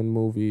shows and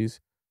movies,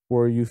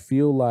 where you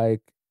feel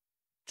like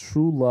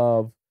true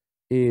love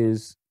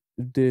is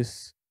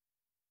this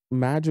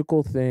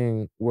magical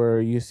thing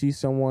where you see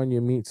someone,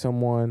 you meet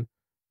someone,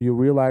 you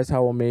realize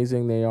how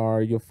amazing they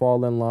are, you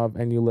fall in love,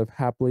 and you live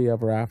happily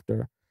ever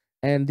after.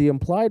 And the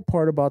implied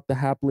part about the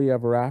happily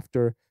ever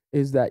after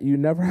is that you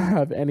never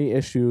have any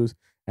issues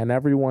and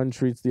everyone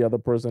treats the other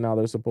person how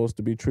they're supposed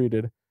to be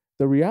treated.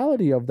 The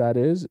reality of that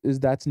is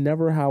that's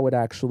never how it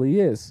actually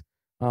is.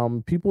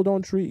 People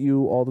don't treat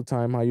you all the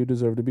time how you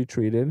deserve to be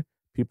treated.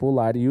 People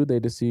lie to you, they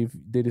deceive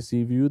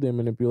you, they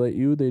manipulate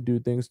you, they do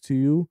things to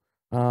you,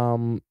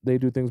 they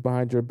do things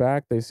behind your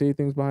back, they say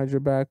things behind your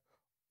back.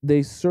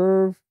 They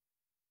serve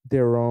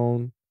their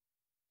own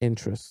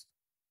interests.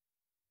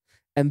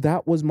 And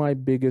that was my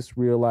biggest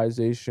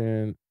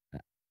realization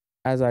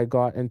as I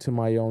got into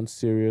my own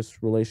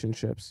serious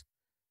relationships.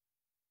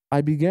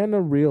 I began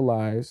to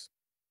realize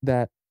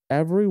that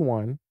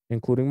everyone,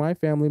 including my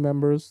family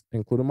members,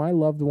 including my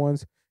loved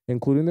ones,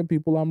 including the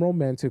people I'm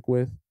romantic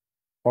with,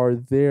 are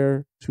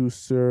there to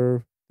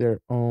serve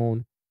their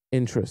own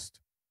interest.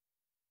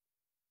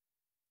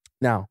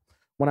 Now,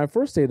 when I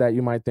first say that,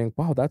 you might think,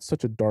 "Wow, that's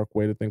such a dark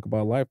way to think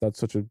about life. That's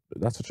such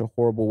a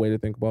horrible way to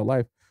think about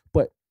life."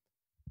 But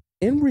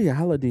in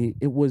reality,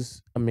 it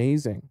was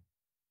amazing.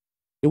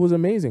 It was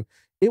amazing.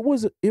 It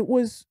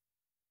was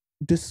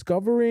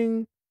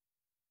discovering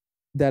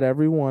that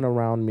everyone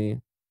around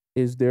me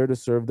is there to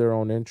serve their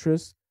own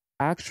interests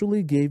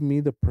actually gave me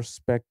the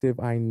perspective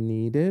I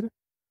needed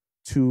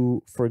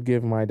to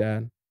forgive my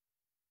dad.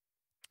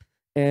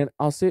 And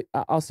I'll say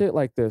it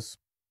like this,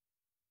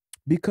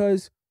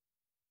 because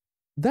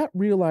that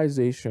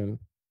realization,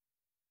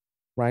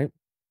 right,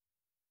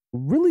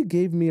 really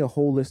gave me a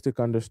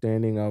holistic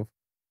understanding of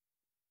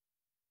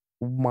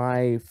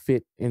my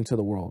fit into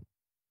the world.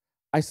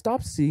 I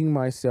stopped seeing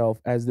myself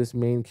as this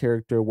main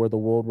character where the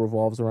world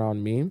revolves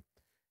around me,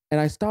 and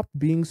I stopped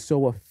being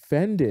so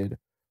offended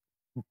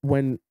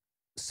when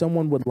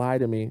someone would lie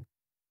to me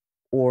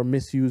or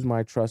misuse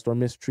my trust or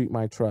mistreat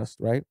my trust,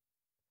 right?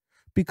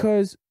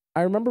 Because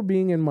I remember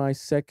being in my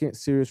second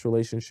serious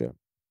relationship,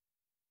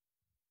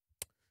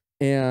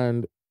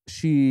 and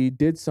she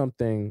did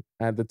something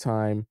at the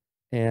time,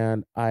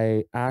 and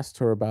I asked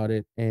her about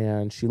it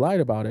and she lied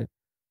about it.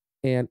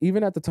 And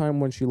even at the time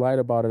when she lied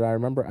about it, I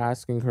remember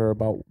asking her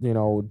about,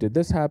 did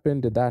this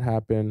happen? Did that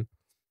happen?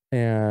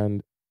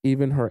 And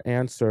even her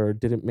answer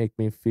didn't make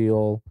me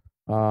feel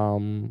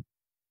um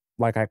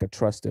like I could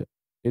trust it.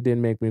 It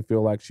didn't make me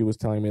feel like she was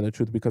telling me the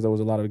truth, because there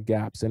was a lot of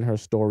gaps in her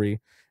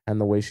story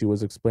and the way she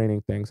was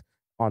explaining things.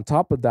 On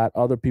top of that,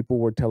 other people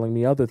were telling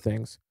me other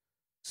things.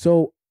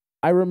 So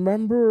I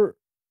remember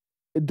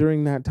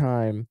during that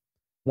time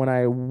when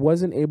I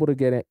wasn't able to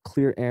get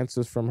clear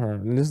answers from her,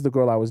 and this is the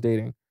girl I was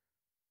dating,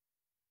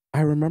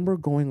 I remember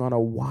going on a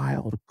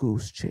wild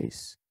goose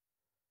chase,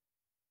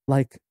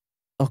 like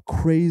a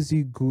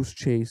crazy goose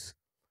chase,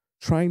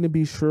 trying to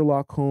be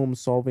Sherlock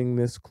Holmes, solving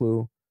this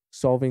clue,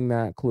 solving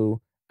that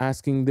clue,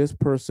 asking this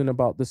person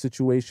about the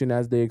situation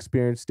as they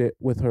experienced it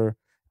with her,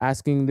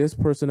 asking this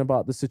person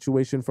about the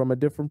situation from a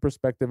different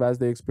perspective as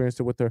they experienced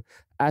it with her,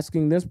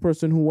 asking this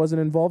person who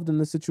wasn't involved in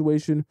the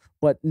situation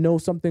but know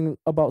something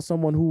about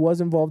someone who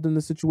was involved in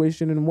the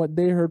situation and what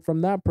they heard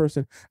from that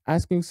person,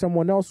 asking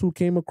someone else who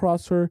came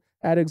across her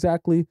at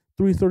exactly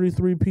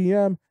 3:33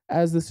 p.m.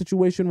 as the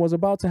situation was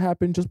about to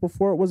happen, just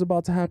before it was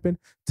about to happen,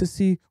 to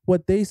see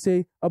what they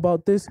say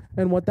about this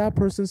and what that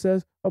person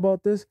says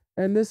about this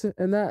and this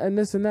and that and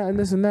this and that and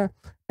this and that.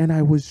 And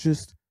I was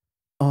just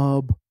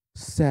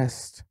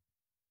obsessed,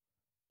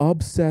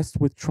 obsessed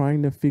with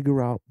trying to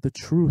figure out the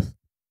truth,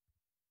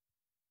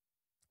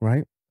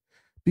 right?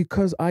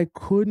 Because I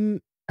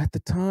couldn't, at the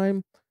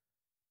time,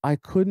 I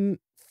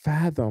couldn't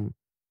fathom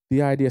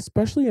the idea,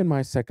 especially in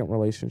my second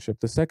relationship.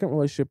 The second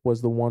relationship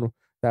was the one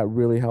that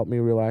really helped me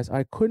realize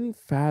I couldn't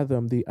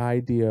fathom the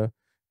idea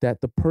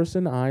that the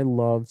person I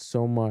loved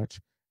so much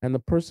and the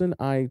person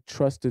I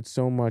trusted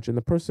so much and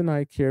the person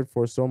I cared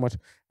for so much,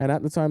 and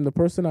at the time, the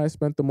person I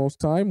spent the most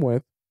time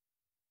with,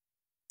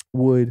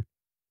 would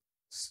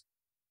s-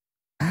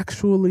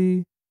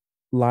 actually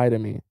lie to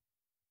me,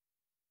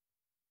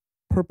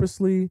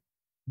 purposely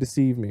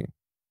deceive me,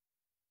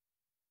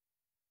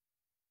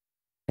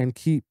 and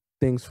keep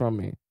things from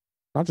me.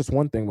 Not just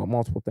one thing, but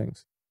multiple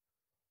things.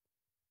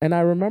 And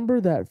I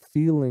remember that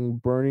feeling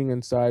burning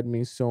inside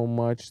me so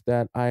much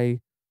that I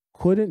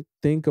couldn't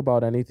think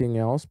about anything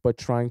else but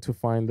trying to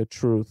find the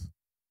truth.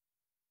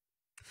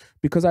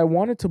 Because I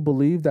wanted to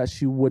believe that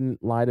she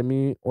wouldn't lie to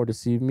me or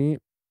deceive me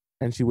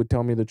and she would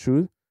tell me the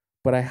truth,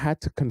 but I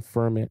had to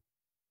confirm it.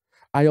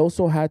 I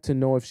also had to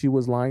know if she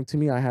was lying to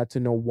me, I had to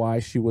know why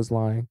she was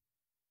lying.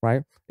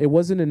 right? It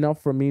wasn't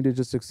enough for me to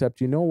just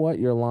accept, you know what,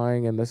 you're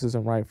lying and this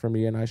isn't right for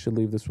me and I should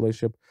leave this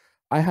relationship.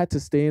 I had to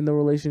stay in the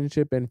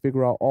relationship and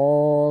figure out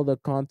all the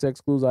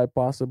context clues I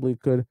possibly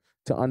could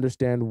to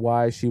understand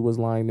why she was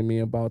lying to me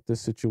about this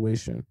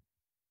situation,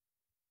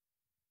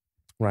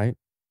 right?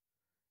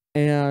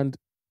 And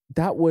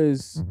that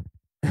was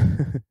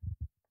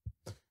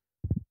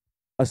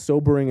a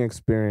sobering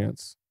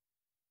experience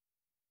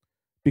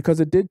because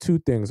it did two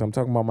things. I'm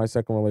talking about my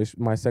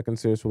second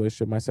serious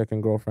relationship, my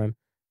second girlfriend.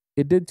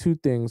 It did two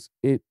things.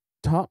 It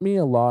taught me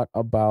a lot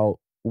about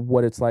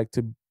what it's like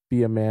to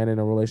be a man in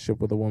a relationship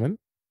with a woman.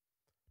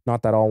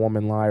 Not that all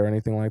women lie or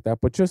anything like that,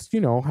 but just,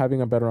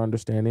 having a better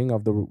understanding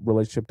of the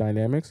relationship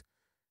dynamics.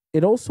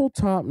 It also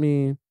taught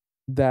me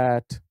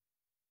that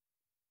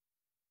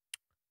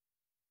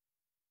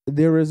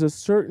there is a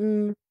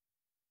certain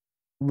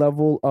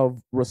level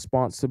of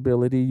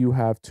responsibility you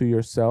have to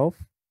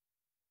yourself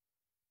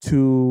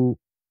to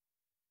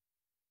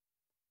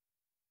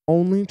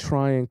only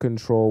try and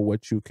control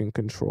what you can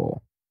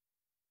control.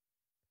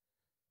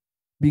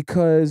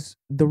 Because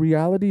the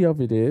reality of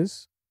it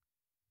is,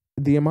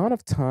 the amount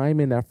of time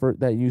and effort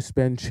that you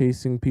spend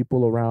chasing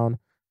people around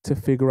to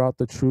figure out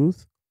the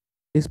truth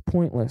is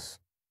pointless.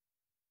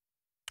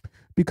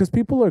 Because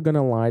people are going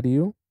to lie to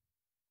you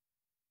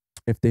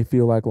if they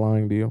feel like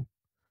lying to you.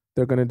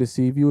 They're going to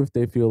deceive you if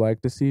they feel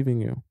like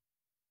deceiving you.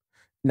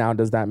 Now,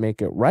 does that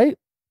make it right?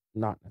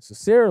 Not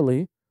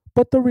necessarily.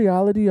 But the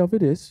reality of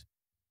it is,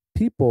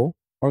 people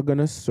are going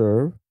to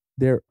serve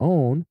their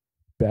own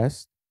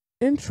best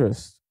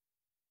interest.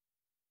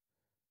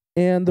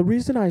 And the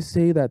reason I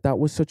say that that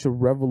was such a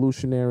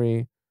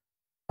revolutionary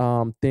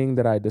thing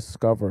that I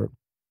discovered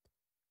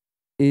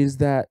is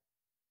that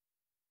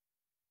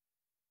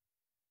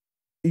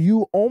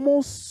you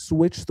almost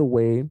switch the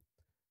way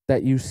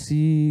that you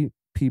see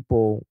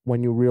people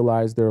when you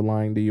realize they're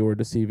lying to you or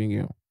deceiving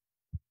you.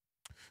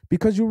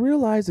 Because you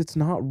realize it's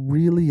not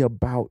really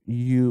about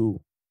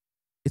you.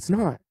 It's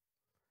not.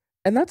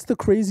 And that's the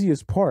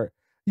craziest part.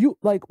 You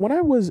like when I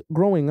was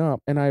growing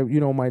up and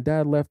my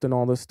dad left and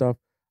all this stuff,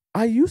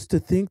 I used to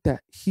think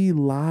that he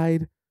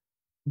lied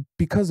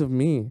because of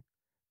me.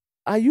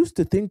 I used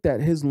to think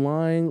that his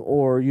lying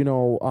or,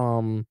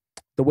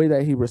 the way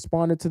that he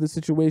responded to the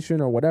situation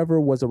or whatever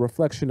was a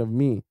reflection of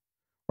me,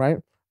 right?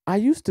 I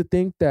used to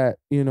think that,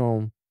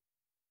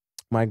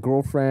 my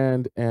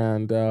girlfriend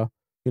and,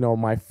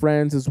 my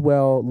friends as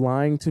well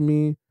lying to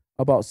me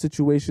about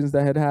situations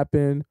that had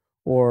happened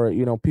or,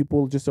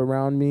 people just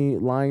around me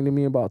lying to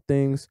me about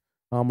things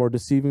or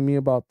deceiving me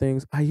about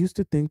things. I used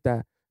to think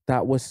that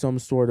that was some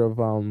sort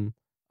of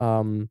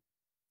um,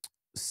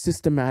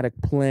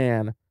 systematic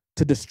plan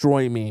to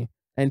destroy me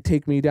and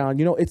take me down.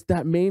 It's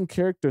that main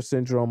character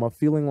syndrome of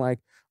feeling like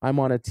I'm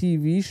on a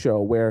TV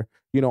show where,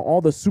 all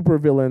the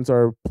supervillains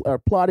are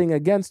plotting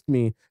against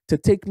me to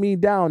take me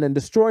down and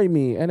destroy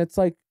me. And it's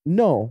like,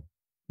 no,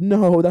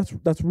 no,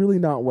 that's really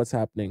not what's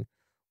happening.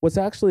 What's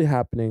actually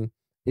happening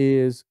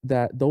is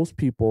that those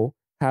people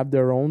have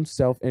their own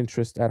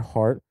self-interest at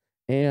heart.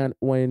 And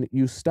when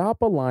you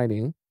stop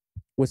aligning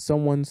with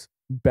someone's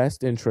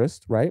best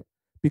interest, right?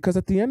 Because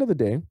at the end of the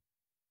day,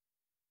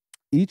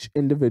 each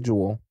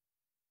individual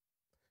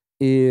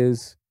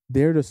is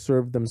there to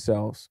serve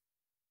themselves.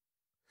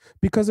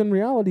 Because in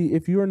reality,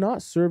 if you're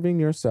not serving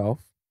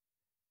yourself,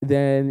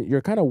 then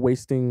you're kind of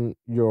wasting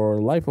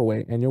your life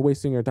away and you're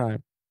wasting your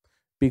time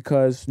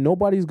because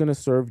nobody's going to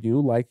serve you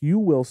like you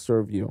will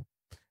serve you.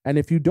 And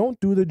if you don't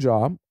do the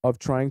job of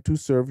trying to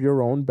serve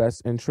your own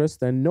best interest,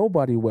 then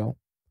nobody will.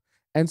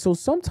 And so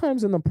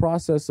sometimes in the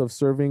process of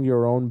serving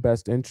your own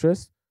best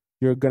interest,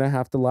 you're going to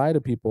have to lie to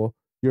people.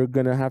 You're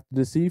going to have to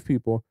deceive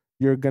people.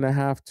 You're going to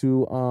have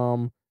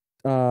to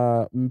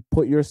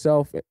put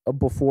yourself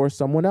before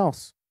someone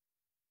else.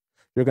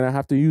 You're going to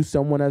have to use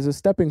someone as a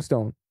stepping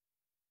stone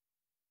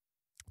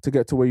to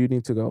get to where you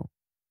need to go.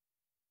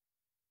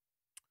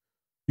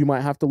 You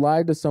might have to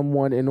lie to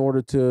someone in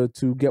order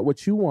to get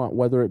what you want,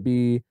 whether it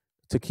be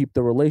to keep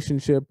the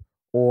relationship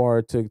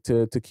or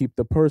to keep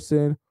the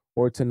person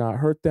or to not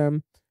hurt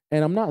them.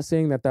 And I'm not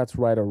saying that that's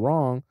right or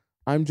wrong.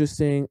 I'm just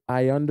saying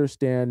I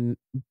understand.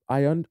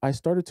 I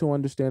started to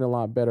understand a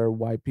lot better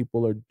why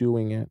people are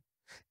doing it,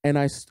 and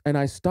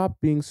I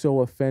stopped being so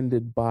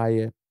offended by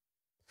it,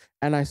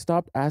 and I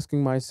stopped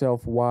asking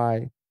myself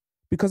why,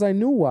 because I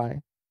knew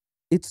why.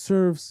 It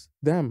serves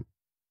them,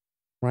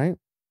 right?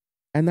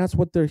 And that's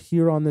what they're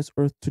here on this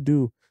earth to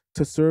do,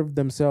 to serve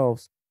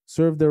themselves,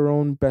 serve their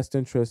own best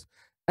interests.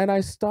 And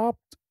I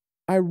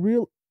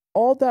real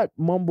all that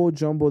mumbo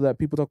jumbo that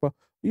people talk about,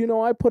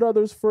 I put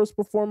others first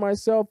before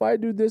myself. I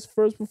do this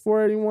first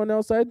before anyone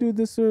else. I do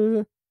this.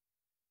 If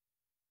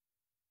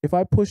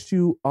I pushed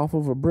you off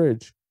of a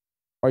bridge,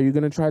 are you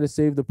going to try to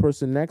save the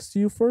person next to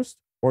you first?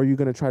 Or are you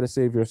going to try to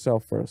save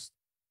yourself first?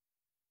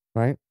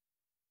 Right?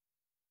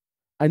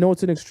 I know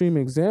it's an extreme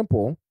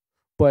example,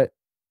 but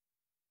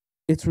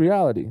it's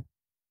reality,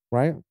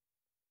 right?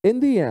 In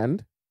the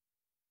end,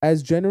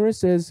 as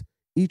generous as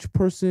each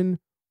person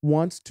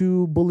wants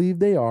to believe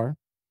they are,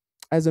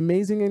 as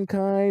amazing and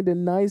kind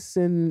and nice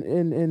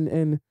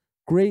and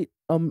great,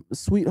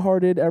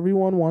 sweethearted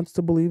everyone wants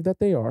to believe that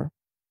they are,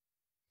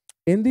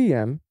 in the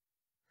end,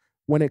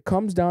 when it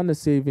comes down to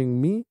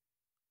saving me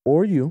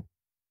or you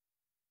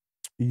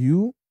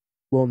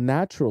will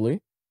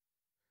naturally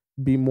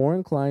be more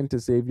inclined to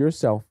save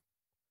yourself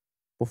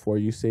before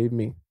you save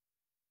me.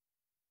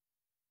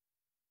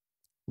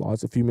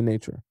 Laws of human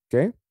nature.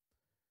 Okay.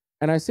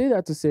 And I say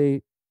that to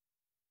say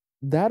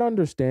that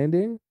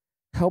understanding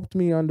helped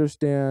me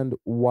understand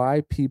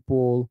why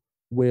people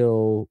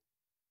will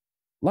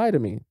lie to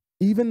me,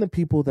 even the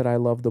people that I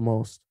love the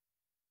most.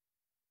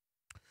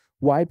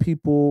 Why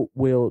people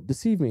will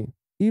deceive me,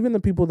 even the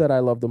people that I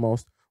love the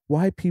most.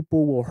 Why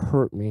people will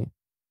hurt me,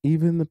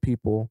 even the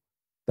people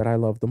that I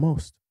love the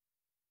most.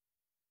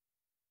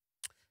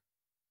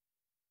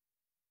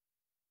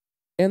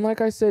 And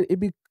like I said, it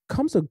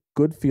becomes a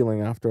good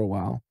feeling after a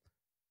while.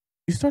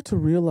 You start to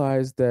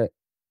realize that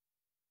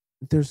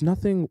there's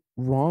nothing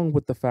wrong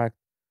with the fact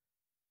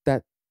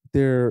that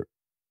they're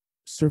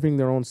serving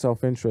their own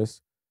self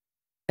interest.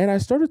 And I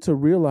started to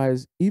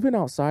realize, even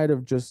outside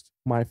of just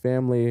my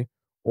family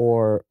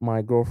or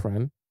my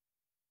girlfriend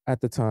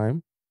at the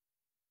time,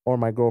 or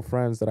my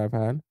girlfriends that I've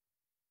had,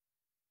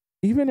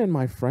 even in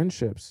my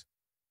friendships,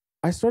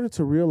 I started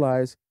to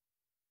realize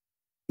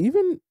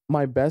even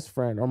my best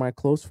friend or my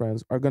close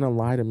friends are going to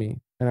lie to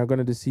me and are going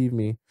to deceive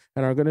me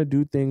and are going to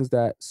do things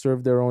that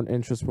serve their own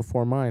interests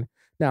before mine.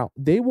 Now,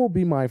 they will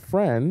be my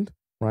friend,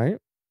 right?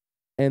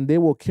 And they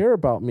will care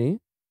about me,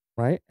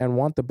 right? And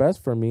want the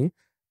best for me,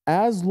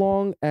 as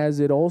long as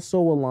it also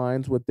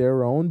aligns with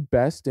their own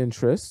best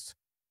interests,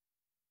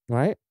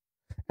 right?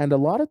 And a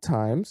lot of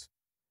times,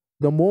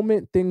 the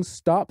moment things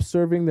stop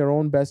serving their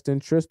own best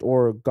interest,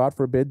 or God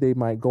forbid, they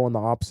might go in the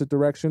opposite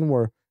direction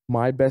where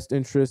my best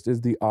interest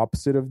is the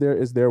opposite of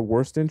their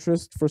worst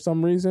interest for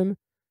some reason,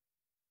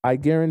 I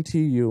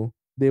guarantee you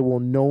they will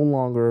no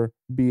longer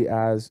be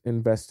as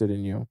invested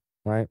in you,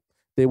 right?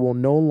 They will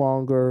no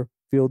longer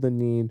feel the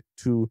need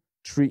to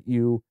treat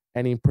you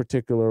any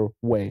particular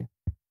way.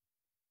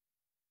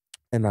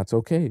 And that's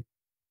okay.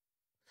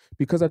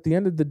 Because at the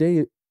end of the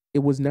day, it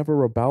was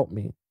never about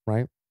me,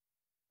 right?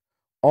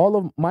 All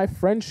of my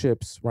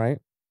friendships, right,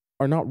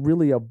 are not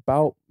really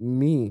about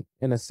me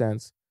in a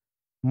sense.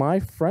 My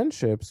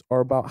friendships are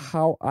about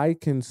how I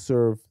can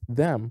serve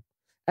them.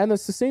 And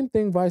it's the same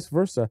thing vice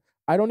versa.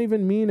 I don't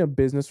even mean a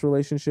business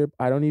relationship.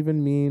 I don't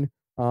even mean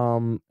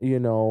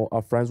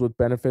a friends with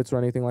benefits or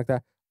anything like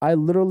that. I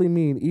literally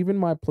mean even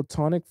my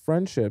platonic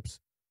friendships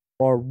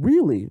are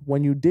really,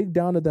 when you dig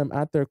down to them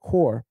at their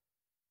core,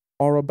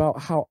 are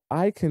about how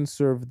I can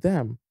serve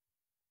them,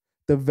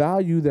 the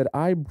value that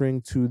I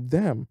bring to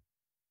them.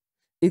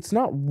 It's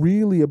not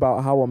really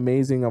about how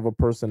amazing of a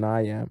person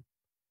I am,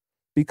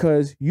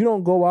 because you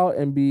don't go out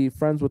and be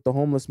friends with the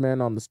homeless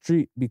man on the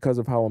street because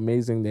of how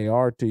amazing they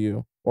are to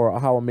you or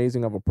how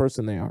amazing of a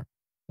person they are,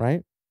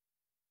 right?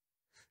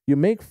 You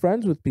make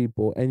friends with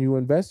people and you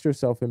invest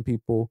yourself in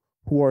people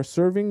who are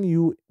serving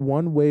you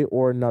one way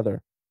or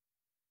another,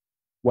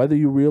 whether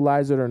you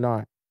realize it or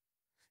not.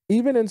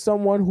 Even in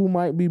someone who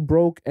might be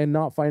broke and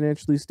not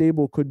financially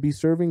stable could be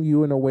serving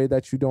you in a way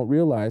that you don't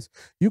realize.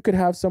 You could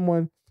have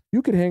someone,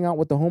 you could hang out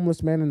with the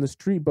homeless man in the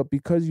street, but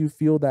because you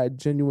feel that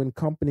genuine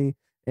company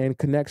and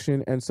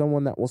connection and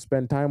someone that will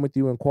spend time with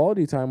you and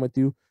quality time with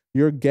you,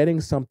 you're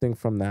getting something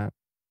from that.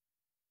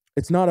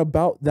 It's not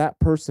about that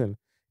person.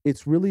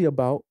 It's really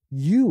about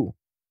you.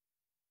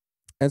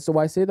 And so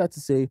I say that to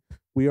say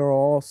we are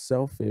all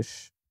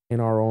selfish in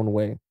our own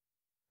way.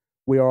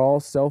 We are all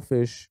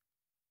selfish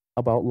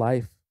about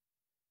life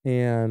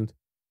and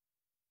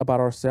about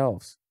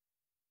ourselves.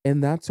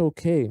 And that's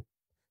okay.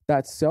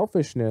 That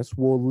selfishness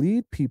will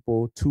lead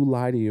people to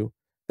lie to you.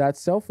 That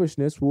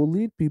selfishness will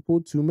lead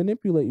people to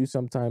manipulate you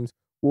sometimes,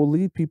 will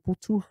lead people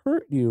to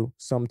hurt you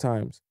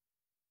sometimes.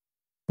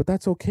 But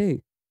that's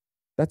okay.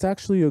 That's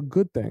actually a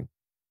good thing,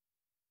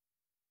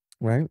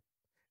 right?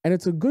 And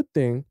it's a good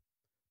thing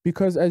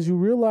because as you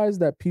realize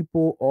that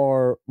people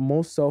are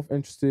most self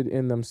interested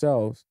in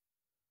themselves,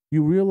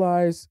 you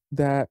realize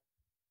that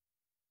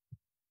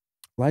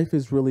life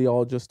is really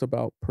all just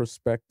about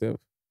perspective.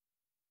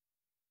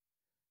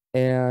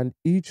 And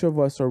each of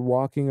us are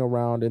walking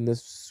around in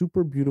this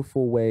super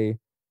beautiful way,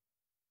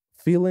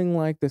 feeling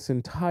like this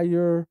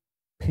entire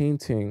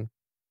painting,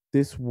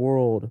 this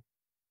world,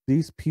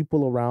 these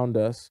people around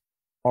us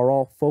are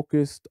all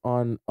focused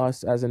on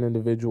us as an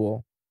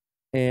individual.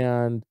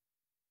 And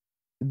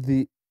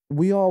the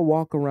we all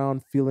walk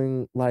around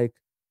feeling like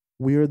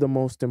we're the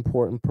most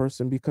important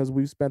person because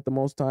we've spent the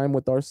most time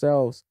with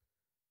ourselves.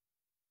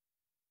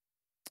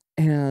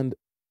 And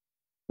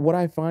what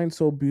I find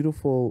so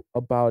beautiful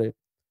about it,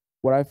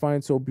 what I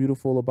find so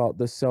beautiful about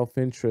the self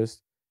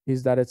interest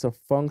is that it's a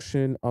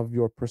function of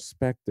your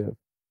perspective.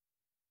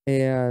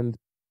 And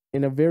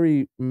in a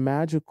very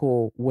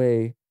magical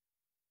way,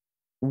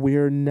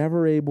 we're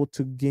never able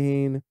to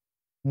gain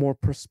more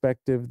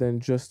perspective than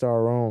just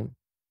our own.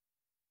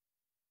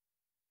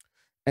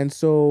 And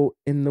so,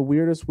 in the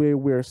weirdest way,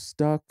 we're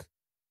stuck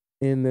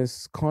in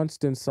this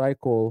constant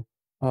cycle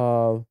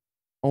of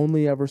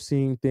only ever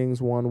seeing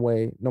things one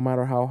way, no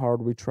matter how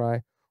hard we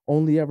try,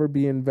 only ever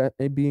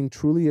being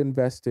truly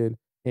invested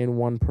in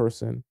one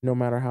person, no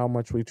matter how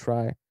much we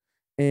try.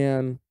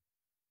 And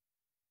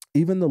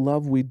even the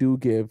love we do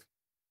give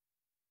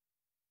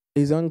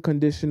is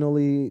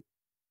unconditionally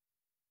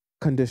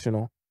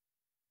conditional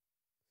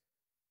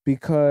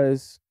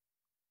because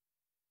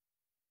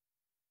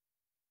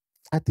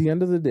at the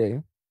end of the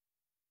day,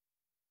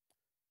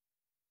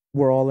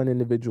 we're all an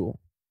individual.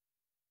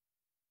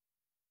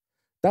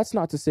 That's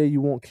not to say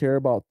you won't care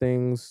about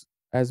things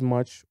as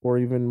much or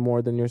even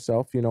more than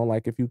yourself. You know,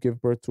 like if you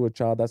give birth to a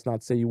child, that's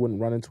not to say you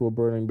wouldn't run into a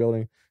burning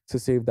building to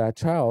save that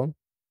child.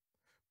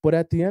 But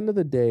at the end of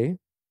the day,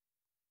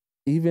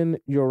 even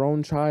your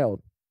own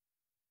child,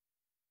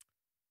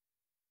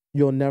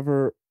 you'll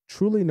never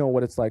truly know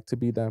what it's like to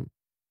be them.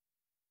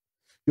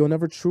 You'll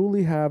never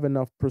truly have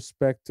enough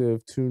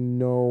perspective to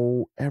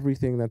know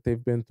everything that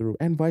they've been through,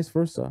 and vice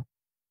versa.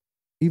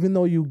 Even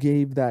though you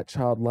gave that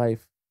child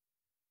life,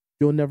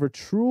 you'll never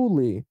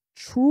truly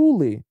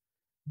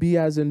be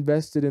as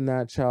invested in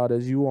that child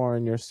as you are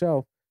in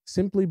yourself,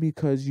 simply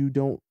because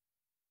you're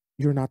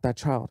not that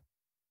child.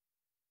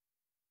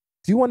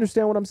 Do you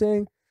understand what I'm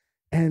saying?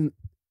 And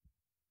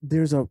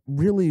there's a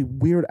really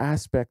weird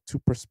aspect to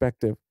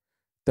perspective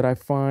that I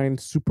find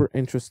super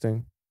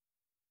interesting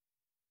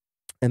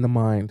in the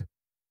mind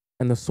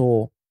and the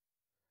soul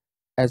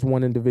as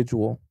one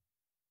individual.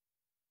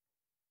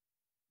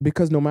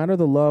 Because no matter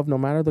the love, no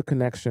matter the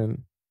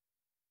connection,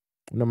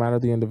 no matter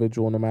the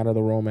individual, no matter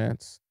the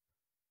romance,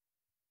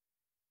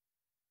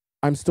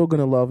 I'm still going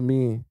to love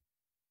me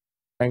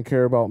and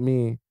care about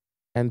me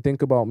and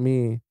think about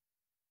me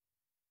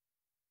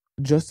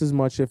just as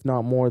much, if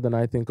not more, than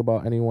I think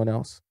about anyone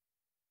else.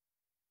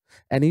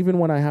 And even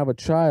when I have a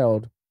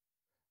child,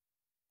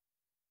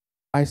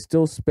 I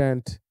still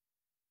spent,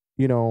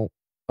 you know,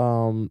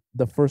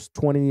 the first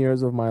 20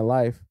 years of my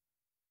life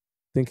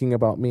thinking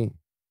about me,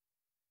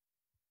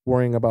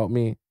 worrying about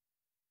me.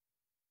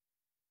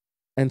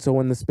 And so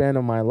in the span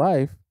of my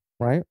life,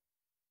 right,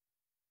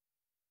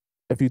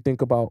 if you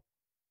think about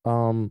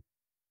um,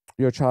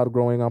 your child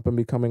growing up and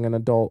becoming an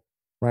adult,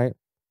 right,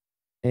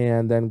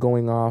 and then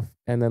going off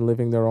and then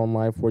living their own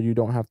life where you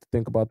don't have to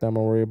think about them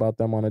or worry about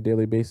them on a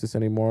daily basis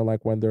anymore,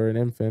 like when they're an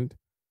infant,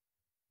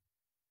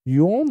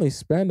 you only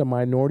spend a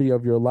minority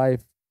of your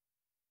life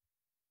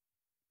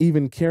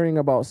even caring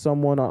about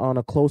someone on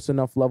a close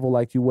enough level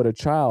like you would a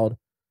child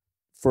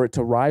for it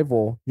to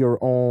rival your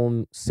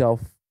own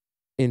self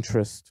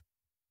interest.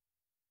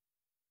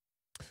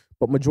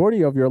 But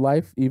majority of your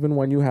life, even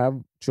when you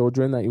have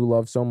children that you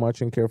love so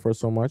much and care for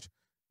so much,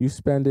 you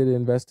spend it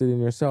invested in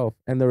yourself.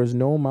 And there is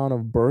no amount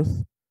of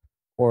birth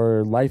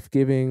or life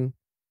giving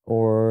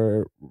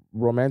or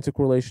romantic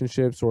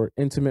relationships or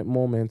intimate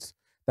moments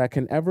that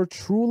can ever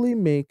truly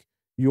make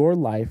your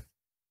life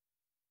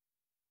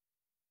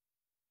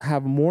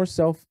have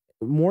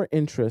more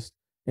interest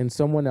in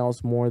someone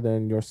else more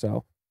than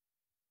yourself.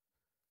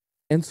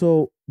 And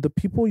so the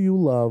people you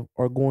love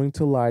are going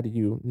to lie to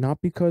you, not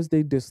because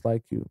they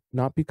dislike you,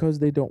 not because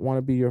they don't want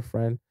to be your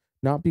friend,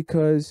 not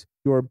because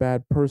you're a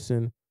bad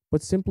person,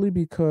 but simply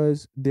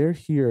because they're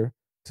here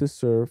to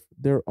serve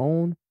their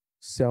own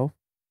self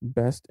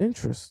best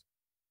interest.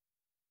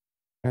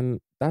 And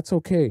that's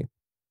okay.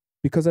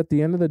 Because at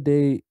the end of the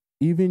day,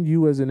 even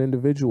you as an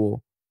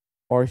individual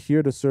are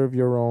here to serve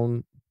your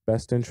own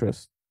best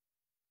interest.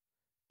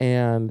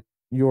 And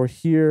you're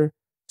here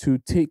to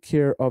take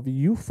care of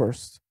you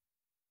first.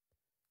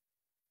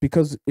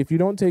 Because if you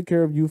don't take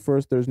care of you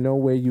first, there's no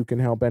way you can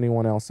help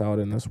anyone else out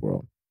in this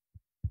world.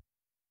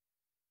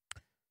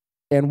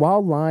 And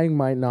while lying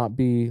might not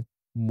be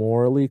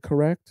morally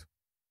correct,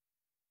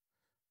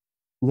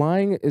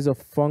 lying is a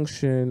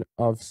function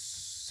of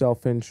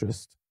self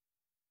interest.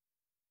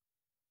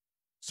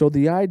 So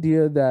the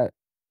idea that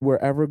we're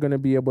ever going to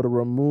be able to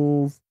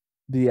remove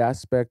the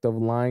aspect of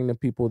lying to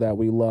people that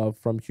we love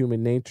from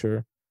human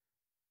nature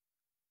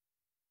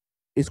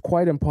is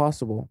quite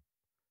impossible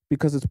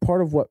because it's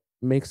part of what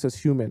makes us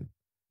human.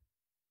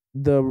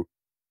 The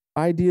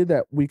idea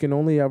that we can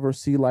only ever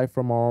see life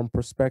from our own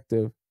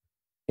perspective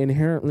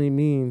inherently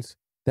means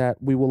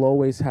that we will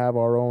always have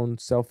our own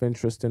self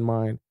interest in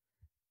mind.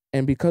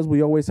 And because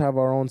we always have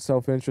our own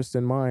self interest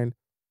in mind,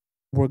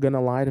 we're going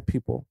to lie to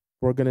people.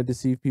 We're going to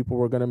deceive people.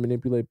 We're going to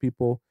manipulate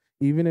people,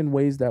 even in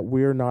ways that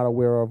we're not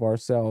aware of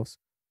ourselves,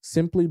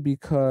 simply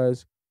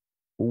because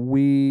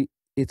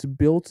it's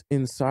built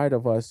inside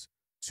of us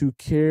to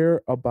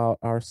care about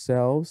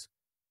ourselves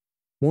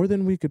more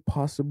than we could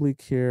possibly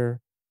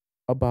care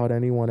about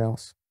anyone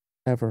else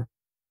ever.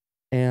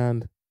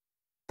 And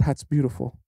that's beautiful.